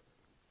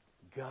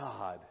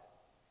God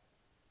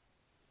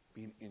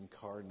being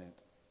incarnate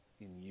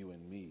in you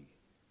and me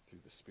through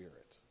the Spirit.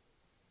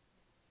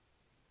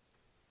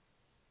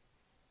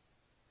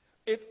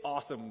 It's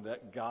awesome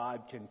that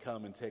God can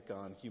come and take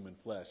on human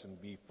flesh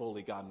and be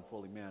fully God and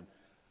fully man.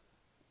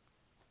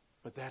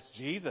 But that's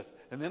Jesus.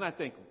 And then I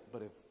think,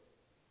 but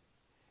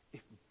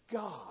if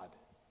God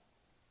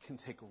can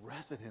take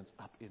residence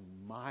up in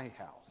my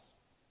house,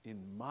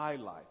 in my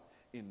life,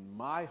 in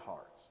my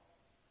heart.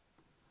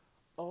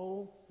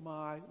 Oh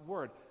my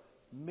word.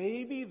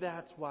 Maybe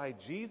that's why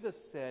Jesus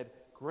said,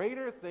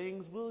 greater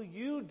things will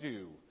you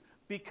do.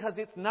 Because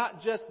it's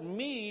not just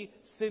me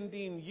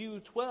sending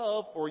you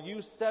 12 or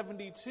you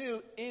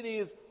 72. It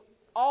is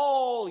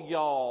all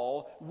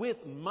y'all with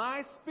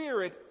my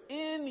Spirit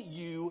in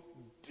you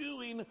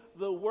doing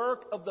the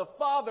work of the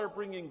Father,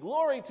 bringing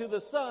glory to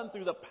the Son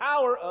through the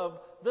power of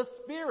the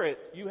Spirit.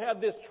 You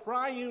have this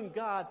triune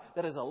God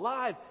that is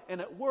alive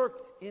and at work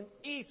in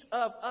each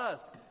of us.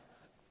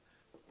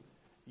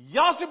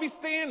 Y'all should be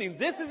standing.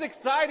 This is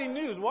exciting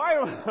news. Why?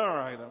 All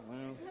right.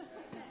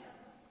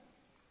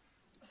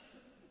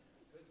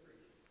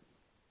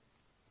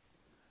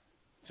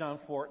 John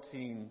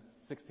 14,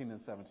 16 and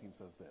 17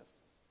 says this.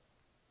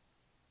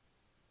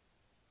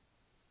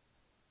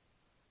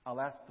 I'll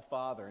ask the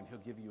Father, and He'll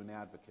give you an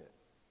advocate,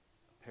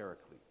 a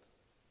paraclete,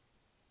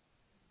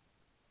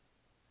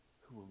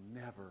 who will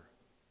never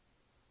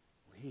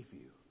leave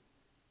you.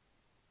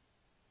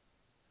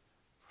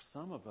 For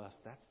some of us,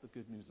 that's the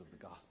good news of the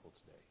gospel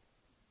today.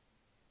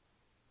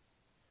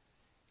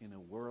 In a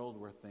world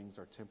where things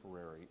are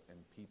temporary and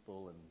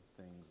people and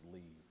things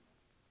leave,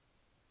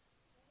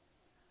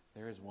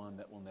 there is one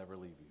that will never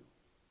leave you.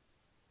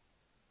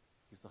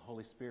 He's the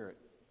Holy Spirit,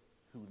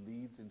 who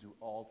leads into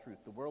all truth.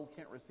 The world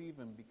can't receive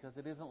Him because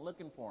it isn't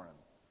looking for Him.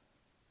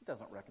 It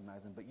doesn't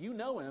recognize Him, but you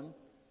know Him.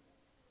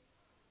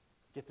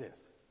 Get this.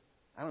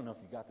 I don't know if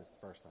you got this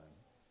the first time.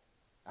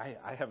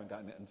 I haven't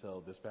gotten it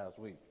until this past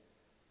week.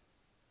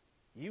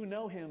 You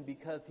know Him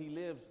because He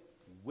lives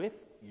with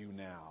you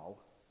now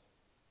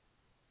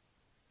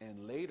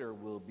and later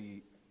will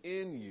be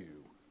in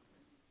you.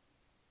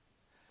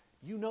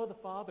 You know the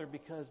Father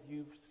because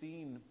you've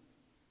seen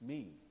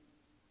me.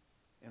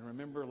 And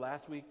remember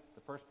last week,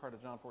 the first part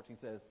of John 14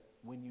 says,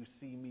 when you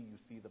see me, you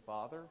see the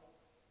Father.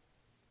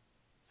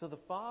 So the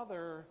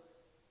Father,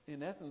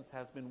 in essence,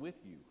 has been with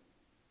you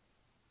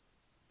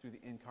through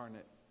the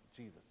incarnate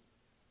Jesus.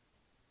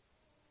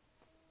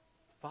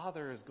 The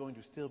Father is going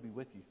to still be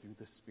with you through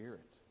the Spirit.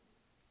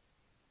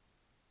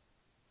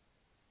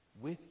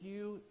 With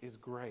you is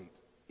great.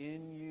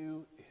 In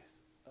you is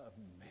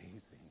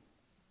amazing.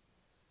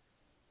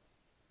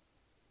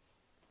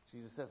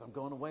 Jesus says, I'm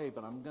going away,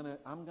 but I'm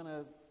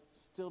gonna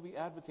still be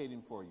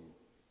advocating for you.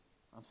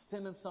 I'm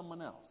sending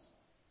someone else.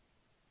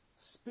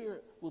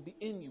 Spirit will be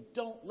in you.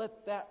 Don't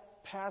let that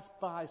pass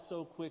by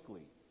so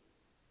quickly.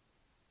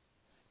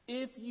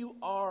 If you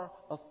are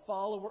a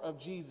follower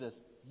of Jesus,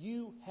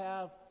 You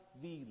have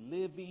the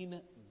living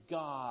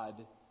God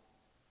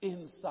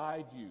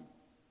inside you,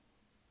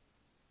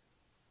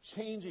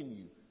 changing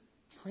you,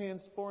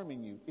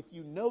 transforming you. If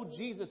you know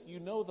Jesus, you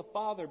know the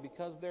Father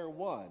because they're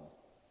one.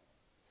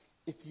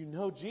 If you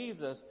know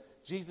Jesus,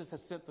 Jesus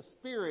has sent the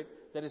Spirit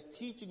that is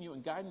teaching you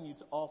and guiding you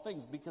to all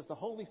things, because the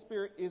Holy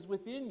Spirit is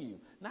within you.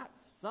 Not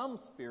some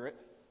spirit,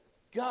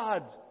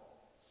 God's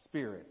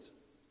Spirit.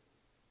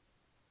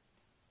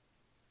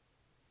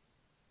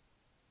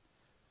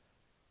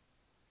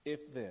 If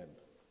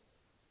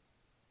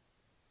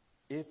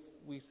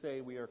we say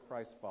we are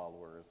Christ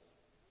followers,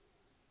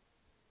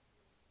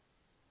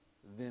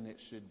 then it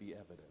should be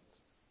evident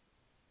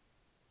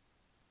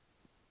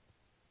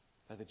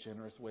by the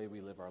generous way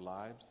we live our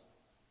lives,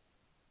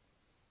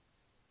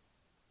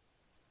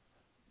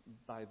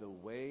 by the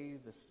way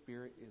the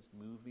Spirit is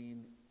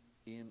moving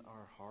in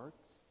our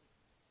hearts,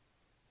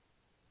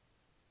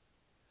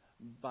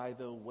 by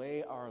the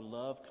way our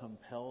love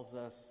compels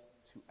us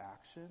to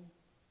action,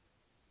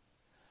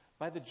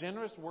 by the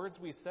generous words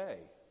we say,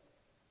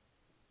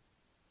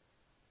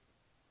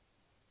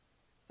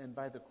 and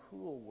by the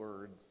cruel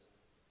words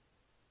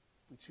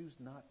we choose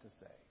not to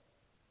say.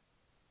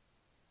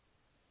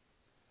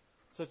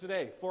 So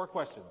today, 4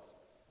 questions,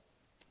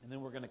 and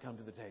then we're going to come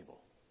to the table.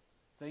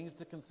 Things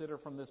to consider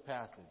from this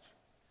passage.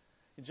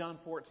 In John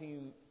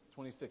 14:26,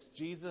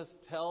 Jesus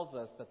tells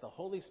us that the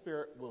Holy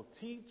Spirit will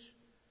teach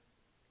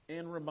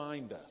and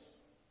remind us.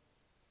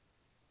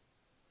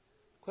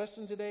 The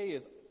question today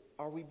is,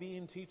 are we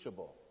being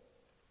teachable?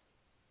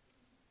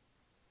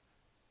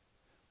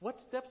 What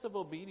steps of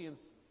obedience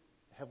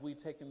have we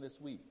taken this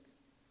week?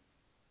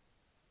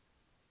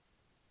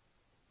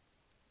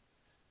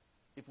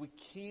 If we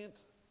can't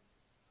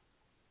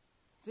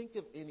think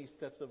of any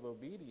steps of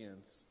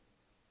obedience,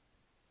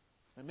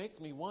 it makes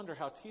me wonder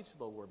how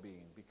teachable we're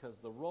being, because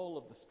the role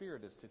of the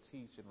Spirit is to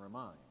teach and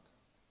remind.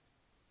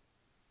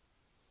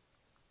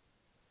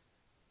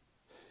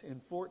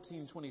 In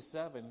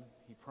 14:27,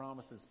 he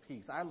promises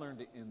peace. I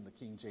learned it in the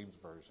King James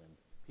Version.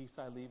 Peace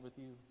I leave with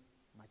you,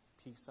 my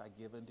peace I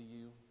give unto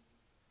you.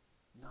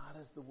 Not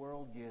as the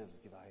world gives,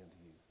 give I unto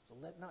you. So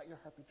let not your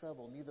heart be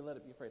troubled, neither let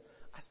it be afraid.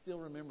 I still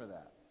remember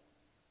that.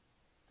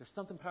 There's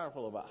something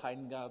powerful about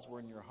hiding God's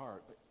word in your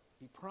heart. But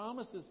he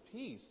promises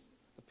peace.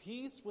 The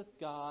peace with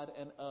God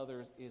and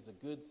others is a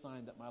good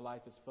sign that my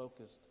life is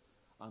focused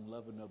on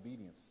love and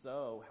obedience.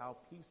 So, how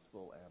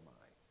peaceful am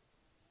I?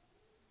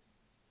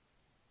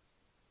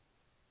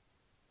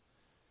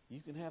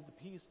 You can have the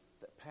peace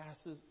that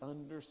passes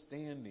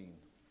understanding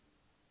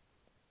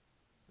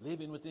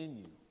living within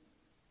you.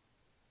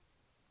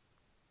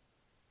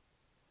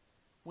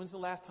 When's the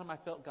last time I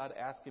felt God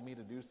asking me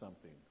to do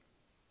something?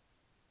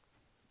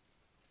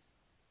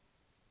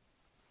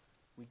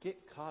 We get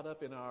caught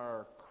up in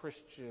our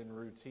Christian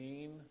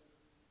routine.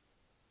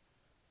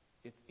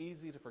 It's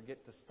easy to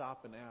forget to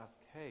stop and ask,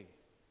 hey,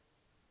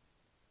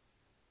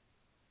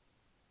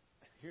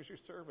 here's your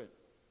servant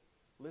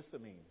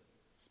listening.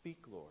 Speak,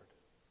 Lord.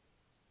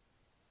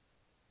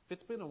 If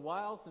it's been a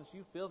while since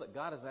you feel that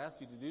God has asked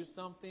you to do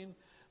something,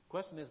 the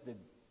question is, did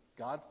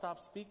God stop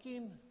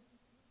speaking?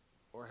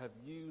 Or have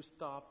you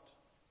stopped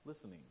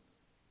listening?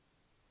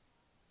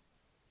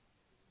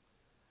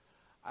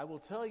 I will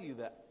tell you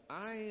that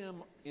I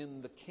am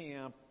in the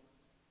camp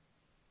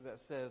that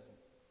says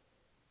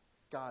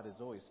God is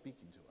always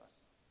speaking to us.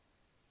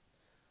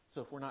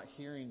 So if we're not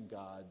hearing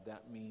God,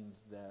 that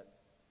means that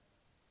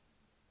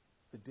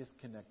the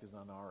disconnect is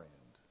on our end.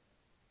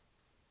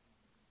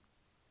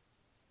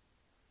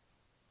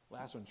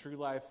 Last one, true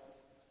life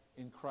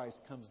in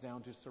Christ comes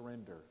down to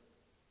surrender.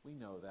 We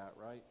know that,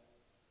 right?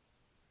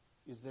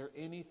 Is there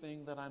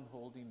anything that I'm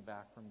holding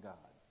back from God?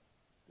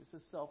 This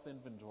is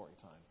self-inventory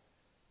time.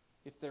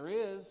 If there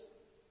is,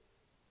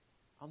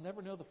 I'll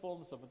never know the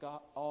fullness of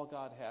God, all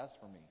God has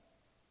for me.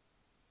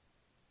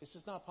 It's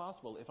just not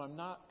possible. If I'm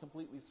not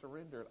completely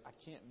surrendered, I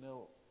can't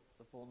know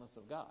the fullness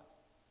of God.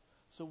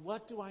 So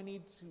what do I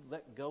need to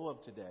let go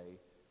of today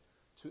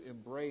to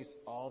embrace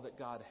all that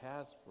God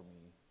has for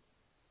me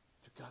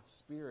through God's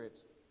Spirit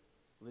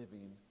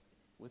living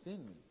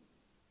within me?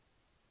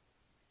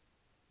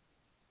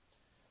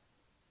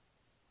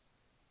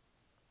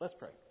 Let's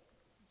pray.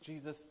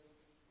 Jesus,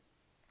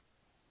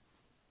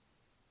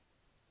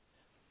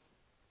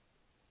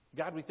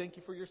 God, we thank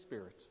you for your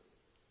Spirit.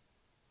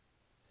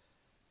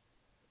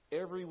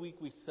 Every week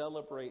we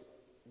celebrate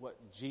what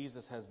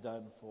Jesus has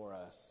done for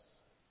us.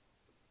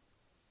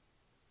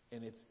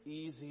 And it's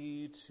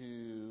easy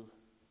to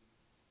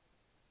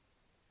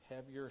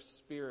have your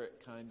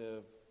Spirit kind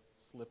of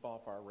slip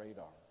off our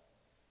radar.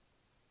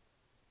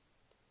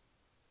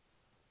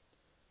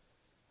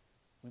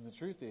 When the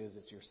truth is,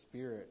 it's your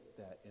Spirit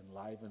that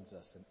enlivens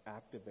us and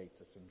activates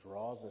us and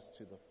draws us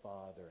to the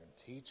Father and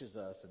teaches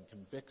us and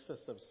convicts us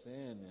of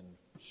sin and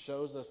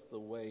shows us the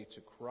way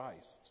to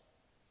Christ.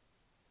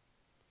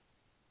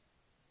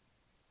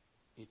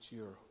 It's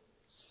your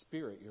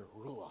Spirit, your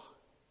Ruach,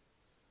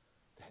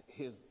 that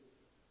is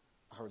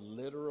our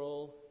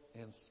literal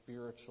and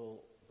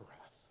spiritual breath.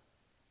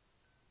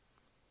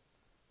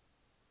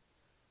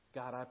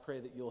 God, I pray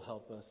that you'll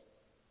help us.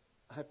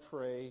 I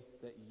pray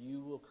that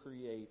you will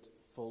create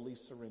fully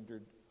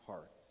surrendered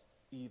hearts,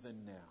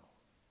 even now.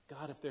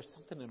 God, if there's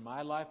something in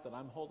my life that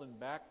I'm holding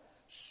back,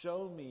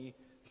 show me,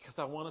 because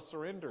I want to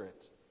surrender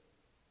it.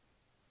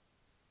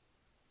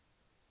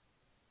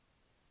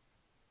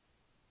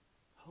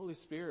 Holy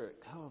Spirit,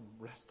 come,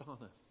 rest on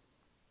us.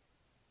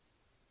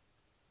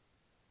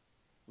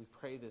 We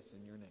pray this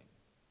in your name.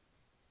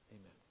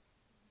 Amen.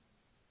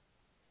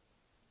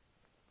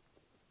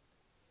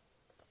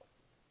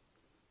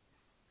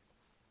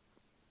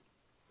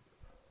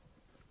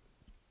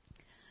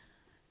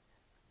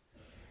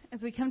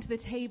 As we come to the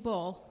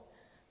table,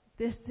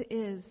 this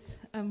is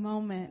a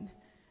moment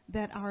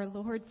that our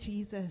Lord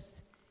Jesus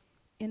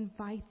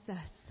invites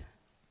us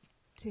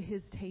to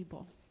his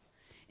table.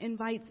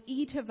 Invites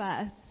each of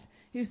us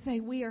who say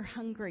we are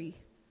hungry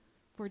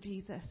for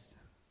Jesus.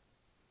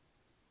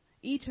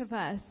 Each of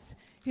us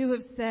who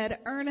have said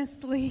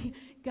earnestly,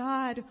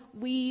 God,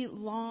 we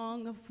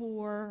long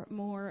for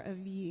more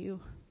of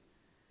you.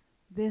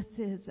 This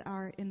is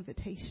our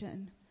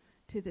invitation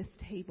to this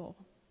table.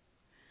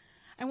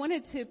 I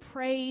wanted to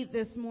pray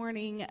this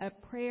morning a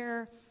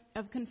prayer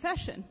of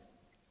confession.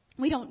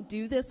 We don't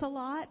do this a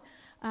lot,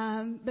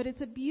 but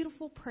it's a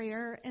beautiful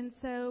prayer. And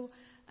so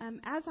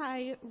as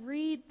I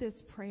read this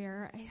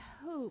prayer, I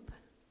hope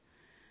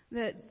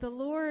that the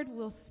Lord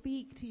will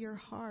speak to your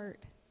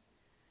heart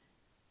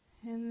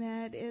and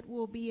that it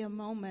will be a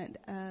moment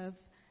of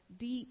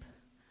deep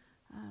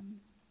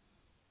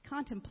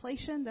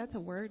contemplation. That's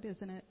a word,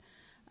 isn't it?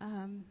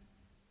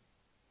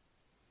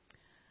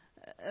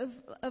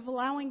 Of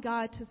allowing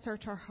God to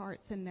search our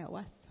hearts and know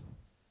us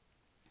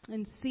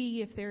and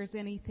see if there's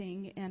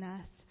anything in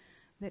us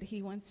that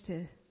he wants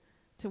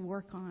to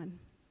work on.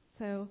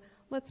 So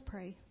let's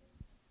pray.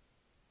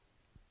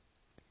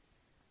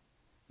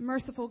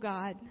 Merciful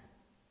God,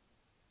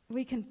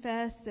 we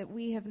confess that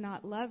we have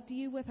not loved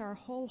you with our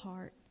whole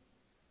heart.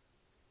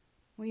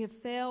 We have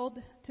failed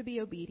to be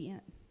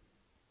obedient.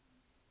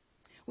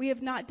 We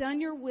have not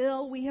done your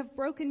will. We have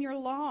broken your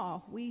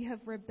law. We have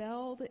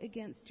rebelled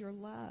against your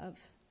love.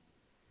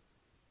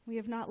 We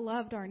have not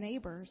loved our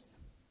neighbors,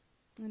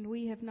 and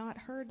we have not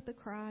heard the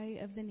cry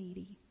of the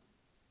needy.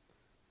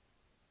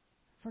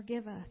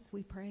 Forgive us,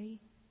 we pray.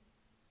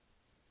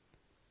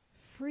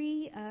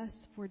 Free us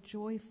for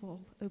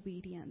joyful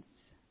obedience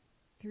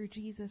through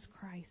Jesus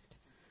Christ,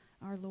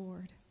 our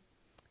Lord.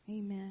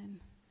 Amen.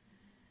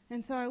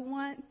 And so I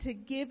want to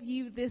give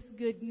you this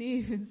good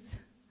news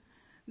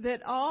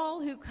that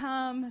all who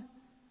come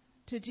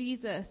to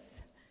Jesus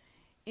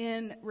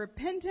in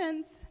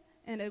repentance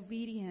and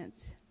obedience,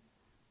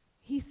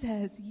 he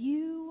says,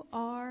 you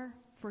are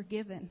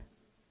forgiven.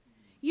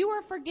 You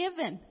are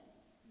forgiven.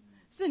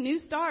 It's a new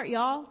start,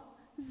 y'all.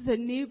 This is a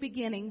new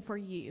beginning for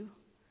you.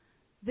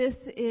 This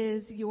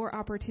is your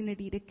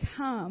opportunity to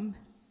come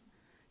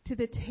to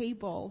the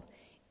table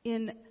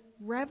in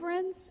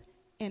reverence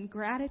and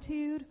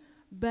gratitude,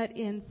 but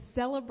in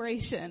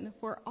celebration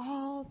for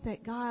all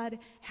that God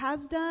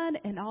has done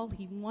and all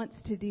he wants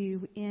to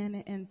do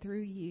in and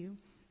through you.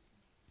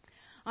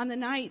 On the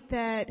night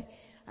that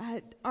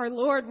our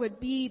Lord would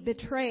be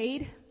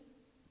betrayed,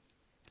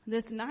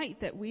 this night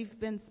that we've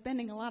been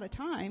spending a lot of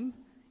time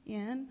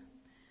in,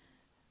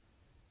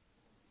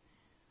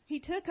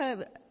 he took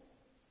a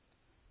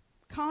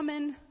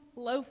common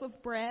loaf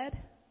of bread,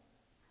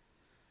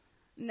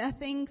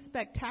 nothing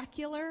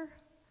spectacular,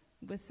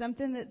 but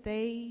something that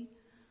they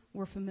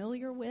were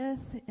familiar with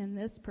in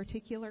this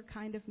particular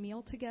kind of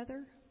meal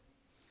together.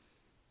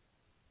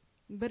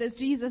 But as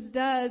Jesus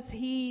does,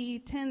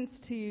 he tends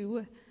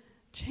to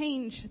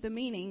change the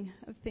meaning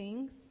of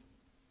things.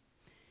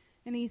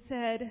 And he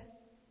said,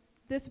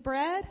 this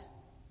bread,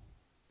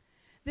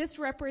 this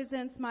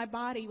represents my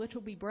body, which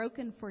will be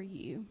broken for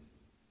you.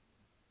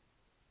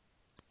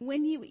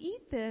 When you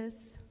eat this,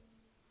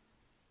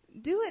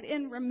 do it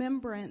in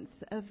remembrance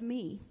of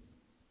me.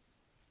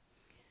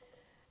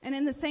 And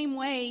in the same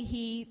way,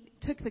 he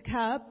took the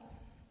cup.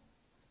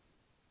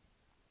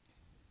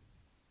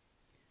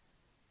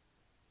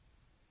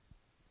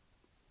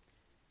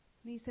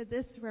 And he said,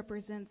 this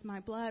represents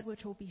my blood,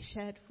 which will be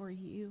shed for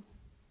you.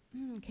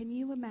 Can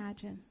you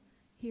imagine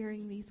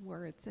hearing these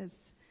words as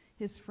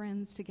his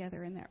friends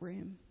together in that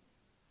room?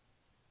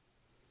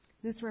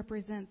 This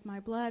represents my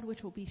blood,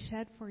 which will be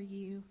shed for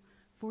you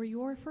for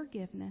your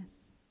forgiveness.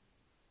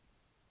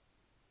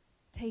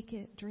 Take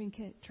it, drink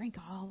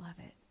all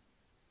of it.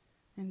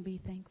 And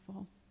be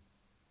thankful.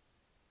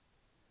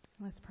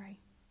 Let's pray.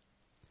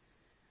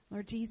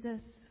 Lord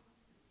Jesus,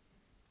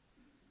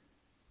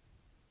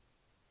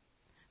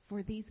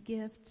 for these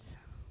gifts,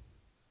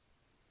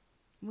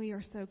 we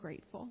are so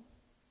grateful.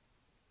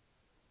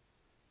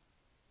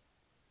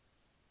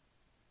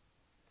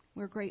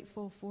 We're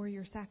grateful for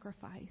your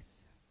sacrifice.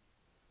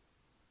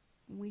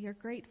 We are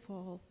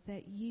grateful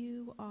that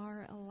you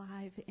are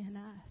alive in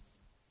us.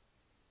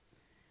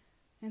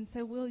 And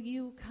so will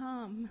you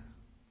come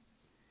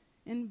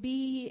and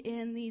be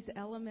in these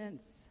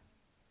elements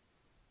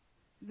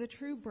the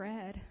true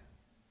bread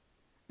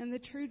and the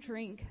true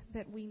drink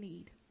that we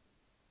need.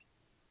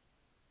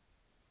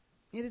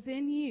 It is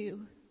in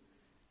you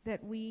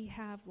that we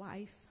have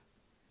life.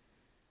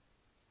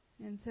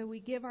 And so we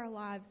give our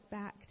lives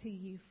back to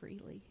you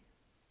freely.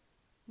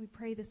 We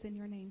pray this in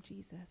your name,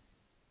 Jesus.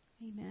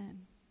 Amen.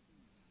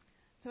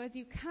 So as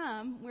you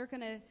come, we're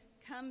going to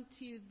come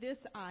to this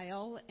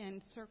aisle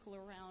and circle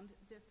around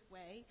this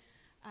way.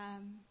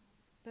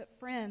 But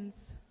friends,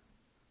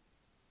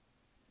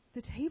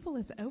 the table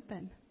is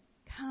open.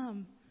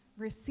 Come,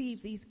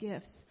 receive these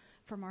gifts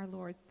from our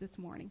Lord this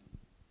morning.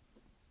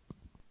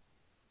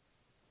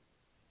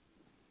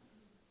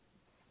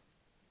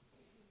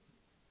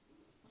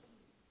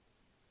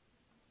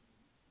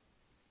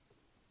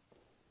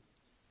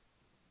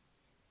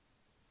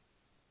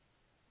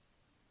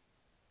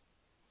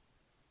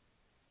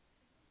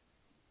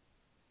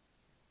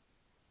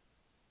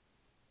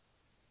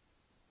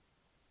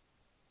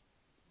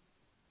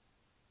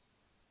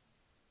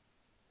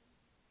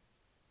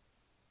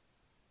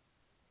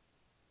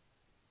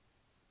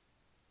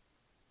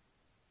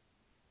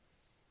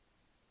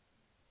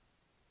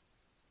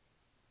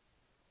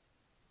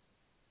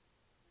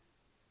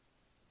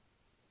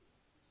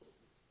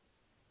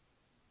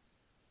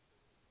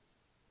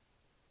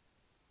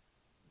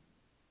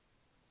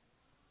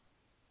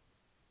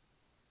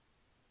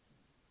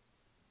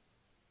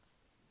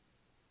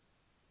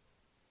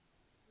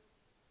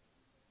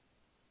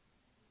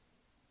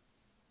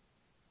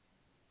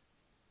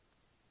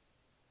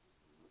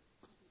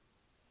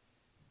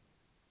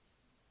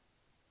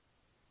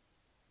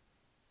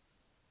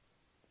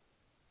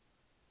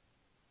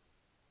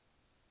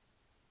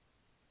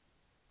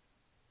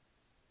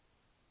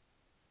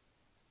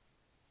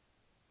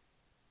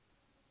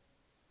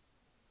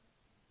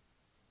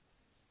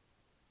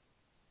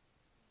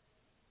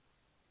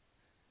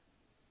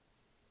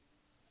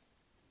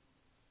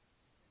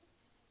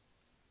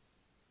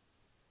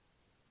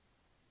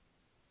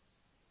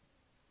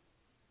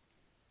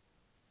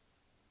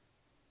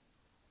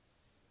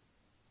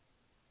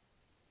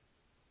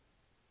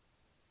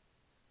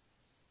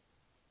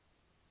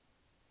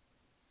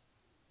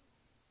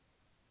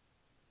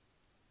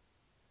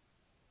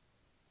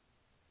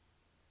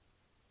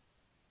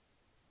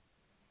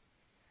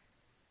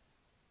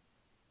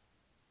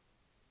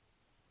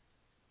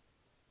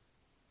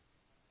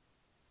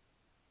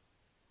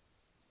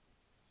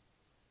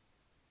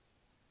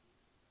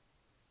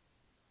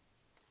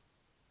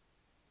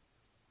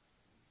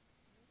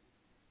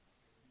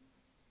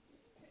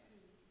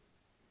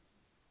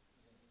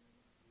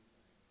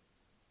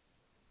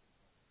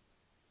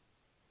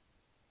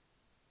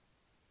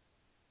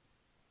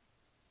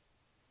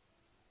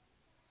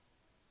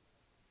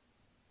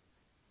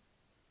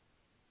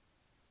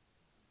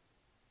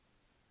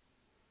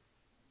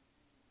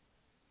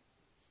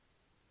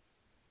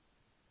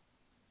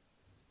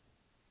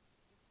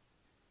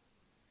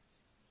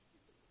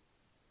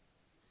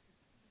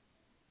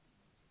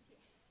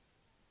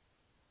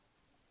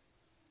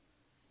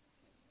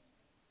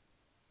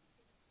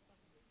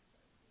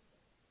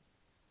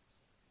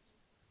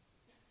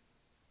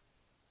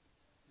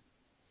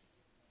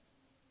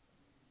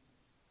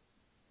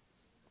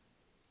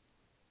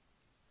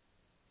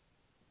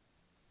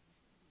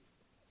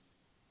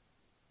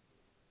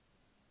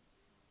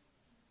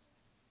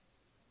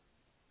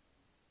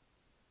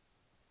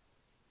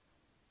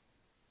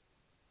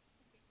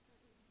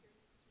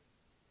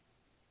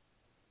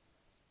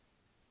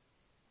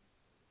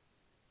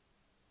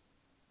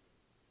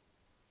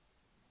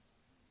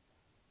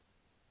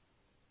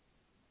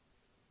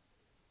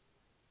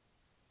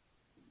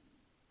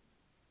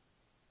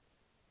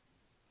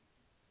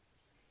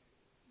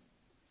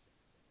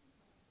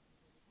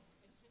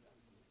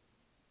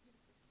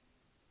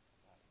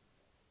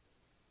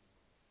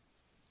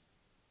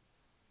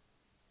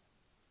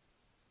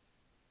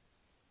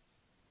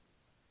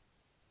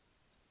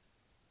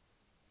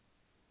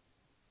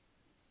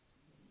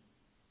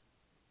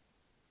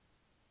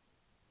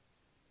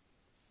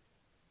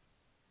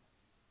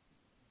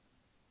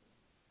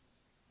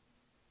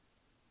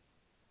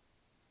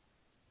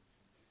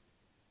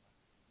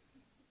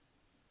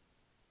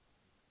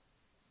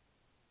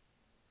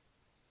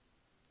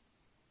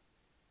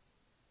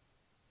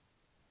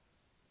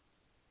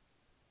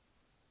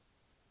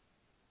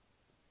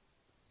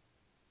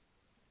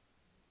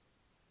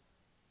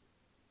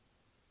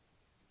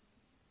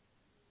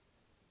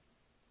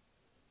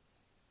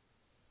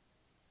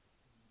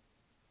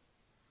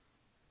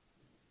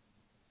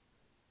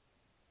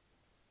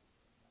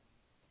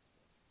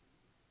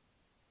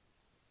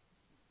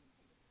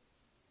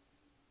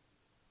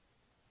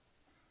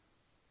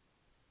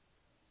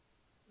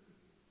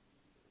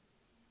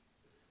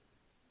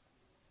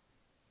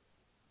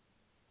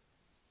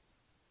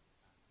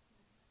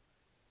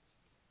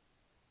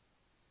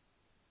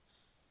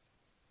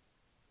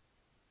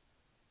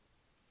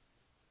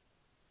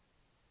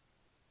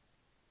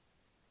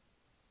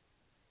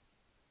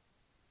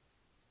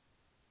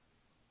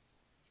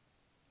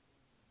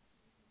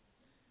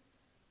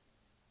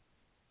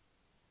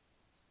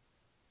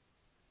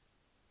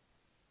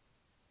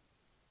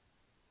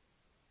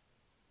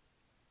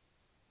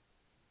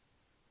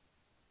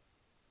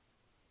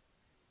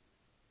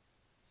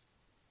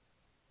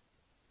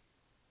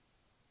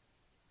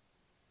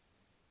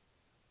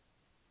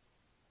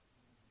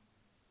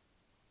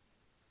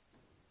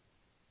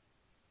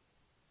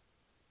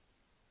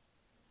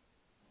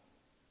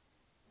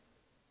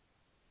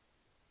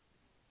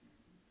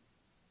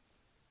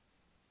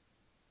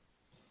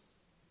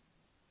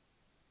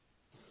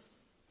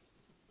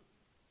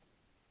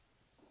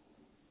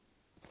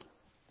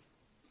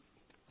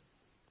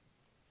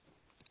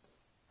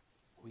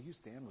 will you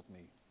stand with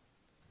me?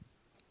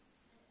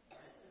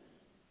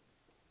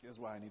 Here's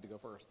why I need to go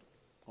first.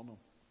 Hold on.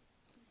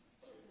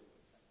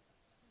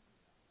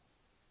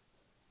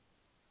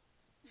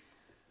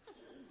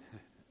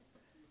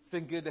 It's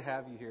been good to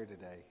have you here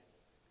today.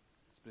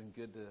 It's been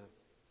good to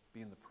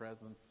be in the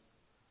presence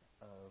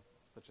of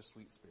such a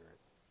sweet Spirit.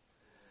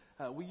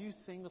 Will you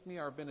sing with me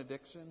our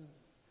benediction?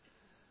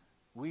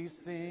 We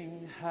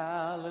sing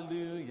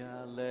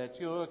hallelujah, let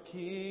your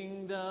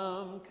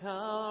kingdom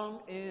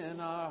come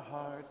in our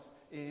hearts,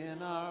 in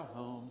our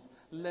homes.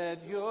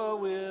 Let your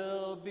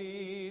will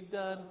be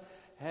done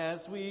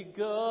as we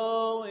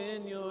go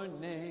in your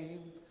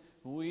name.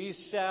 We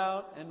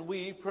shout and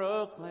we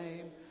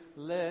proclaim,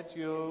 let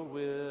your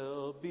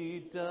will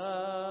be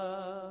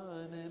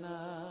done in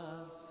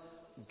us.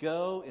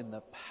 Go in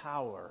the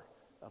power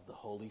of the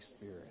Holy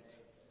Spirit.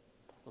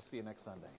 We'll see you next Sunday.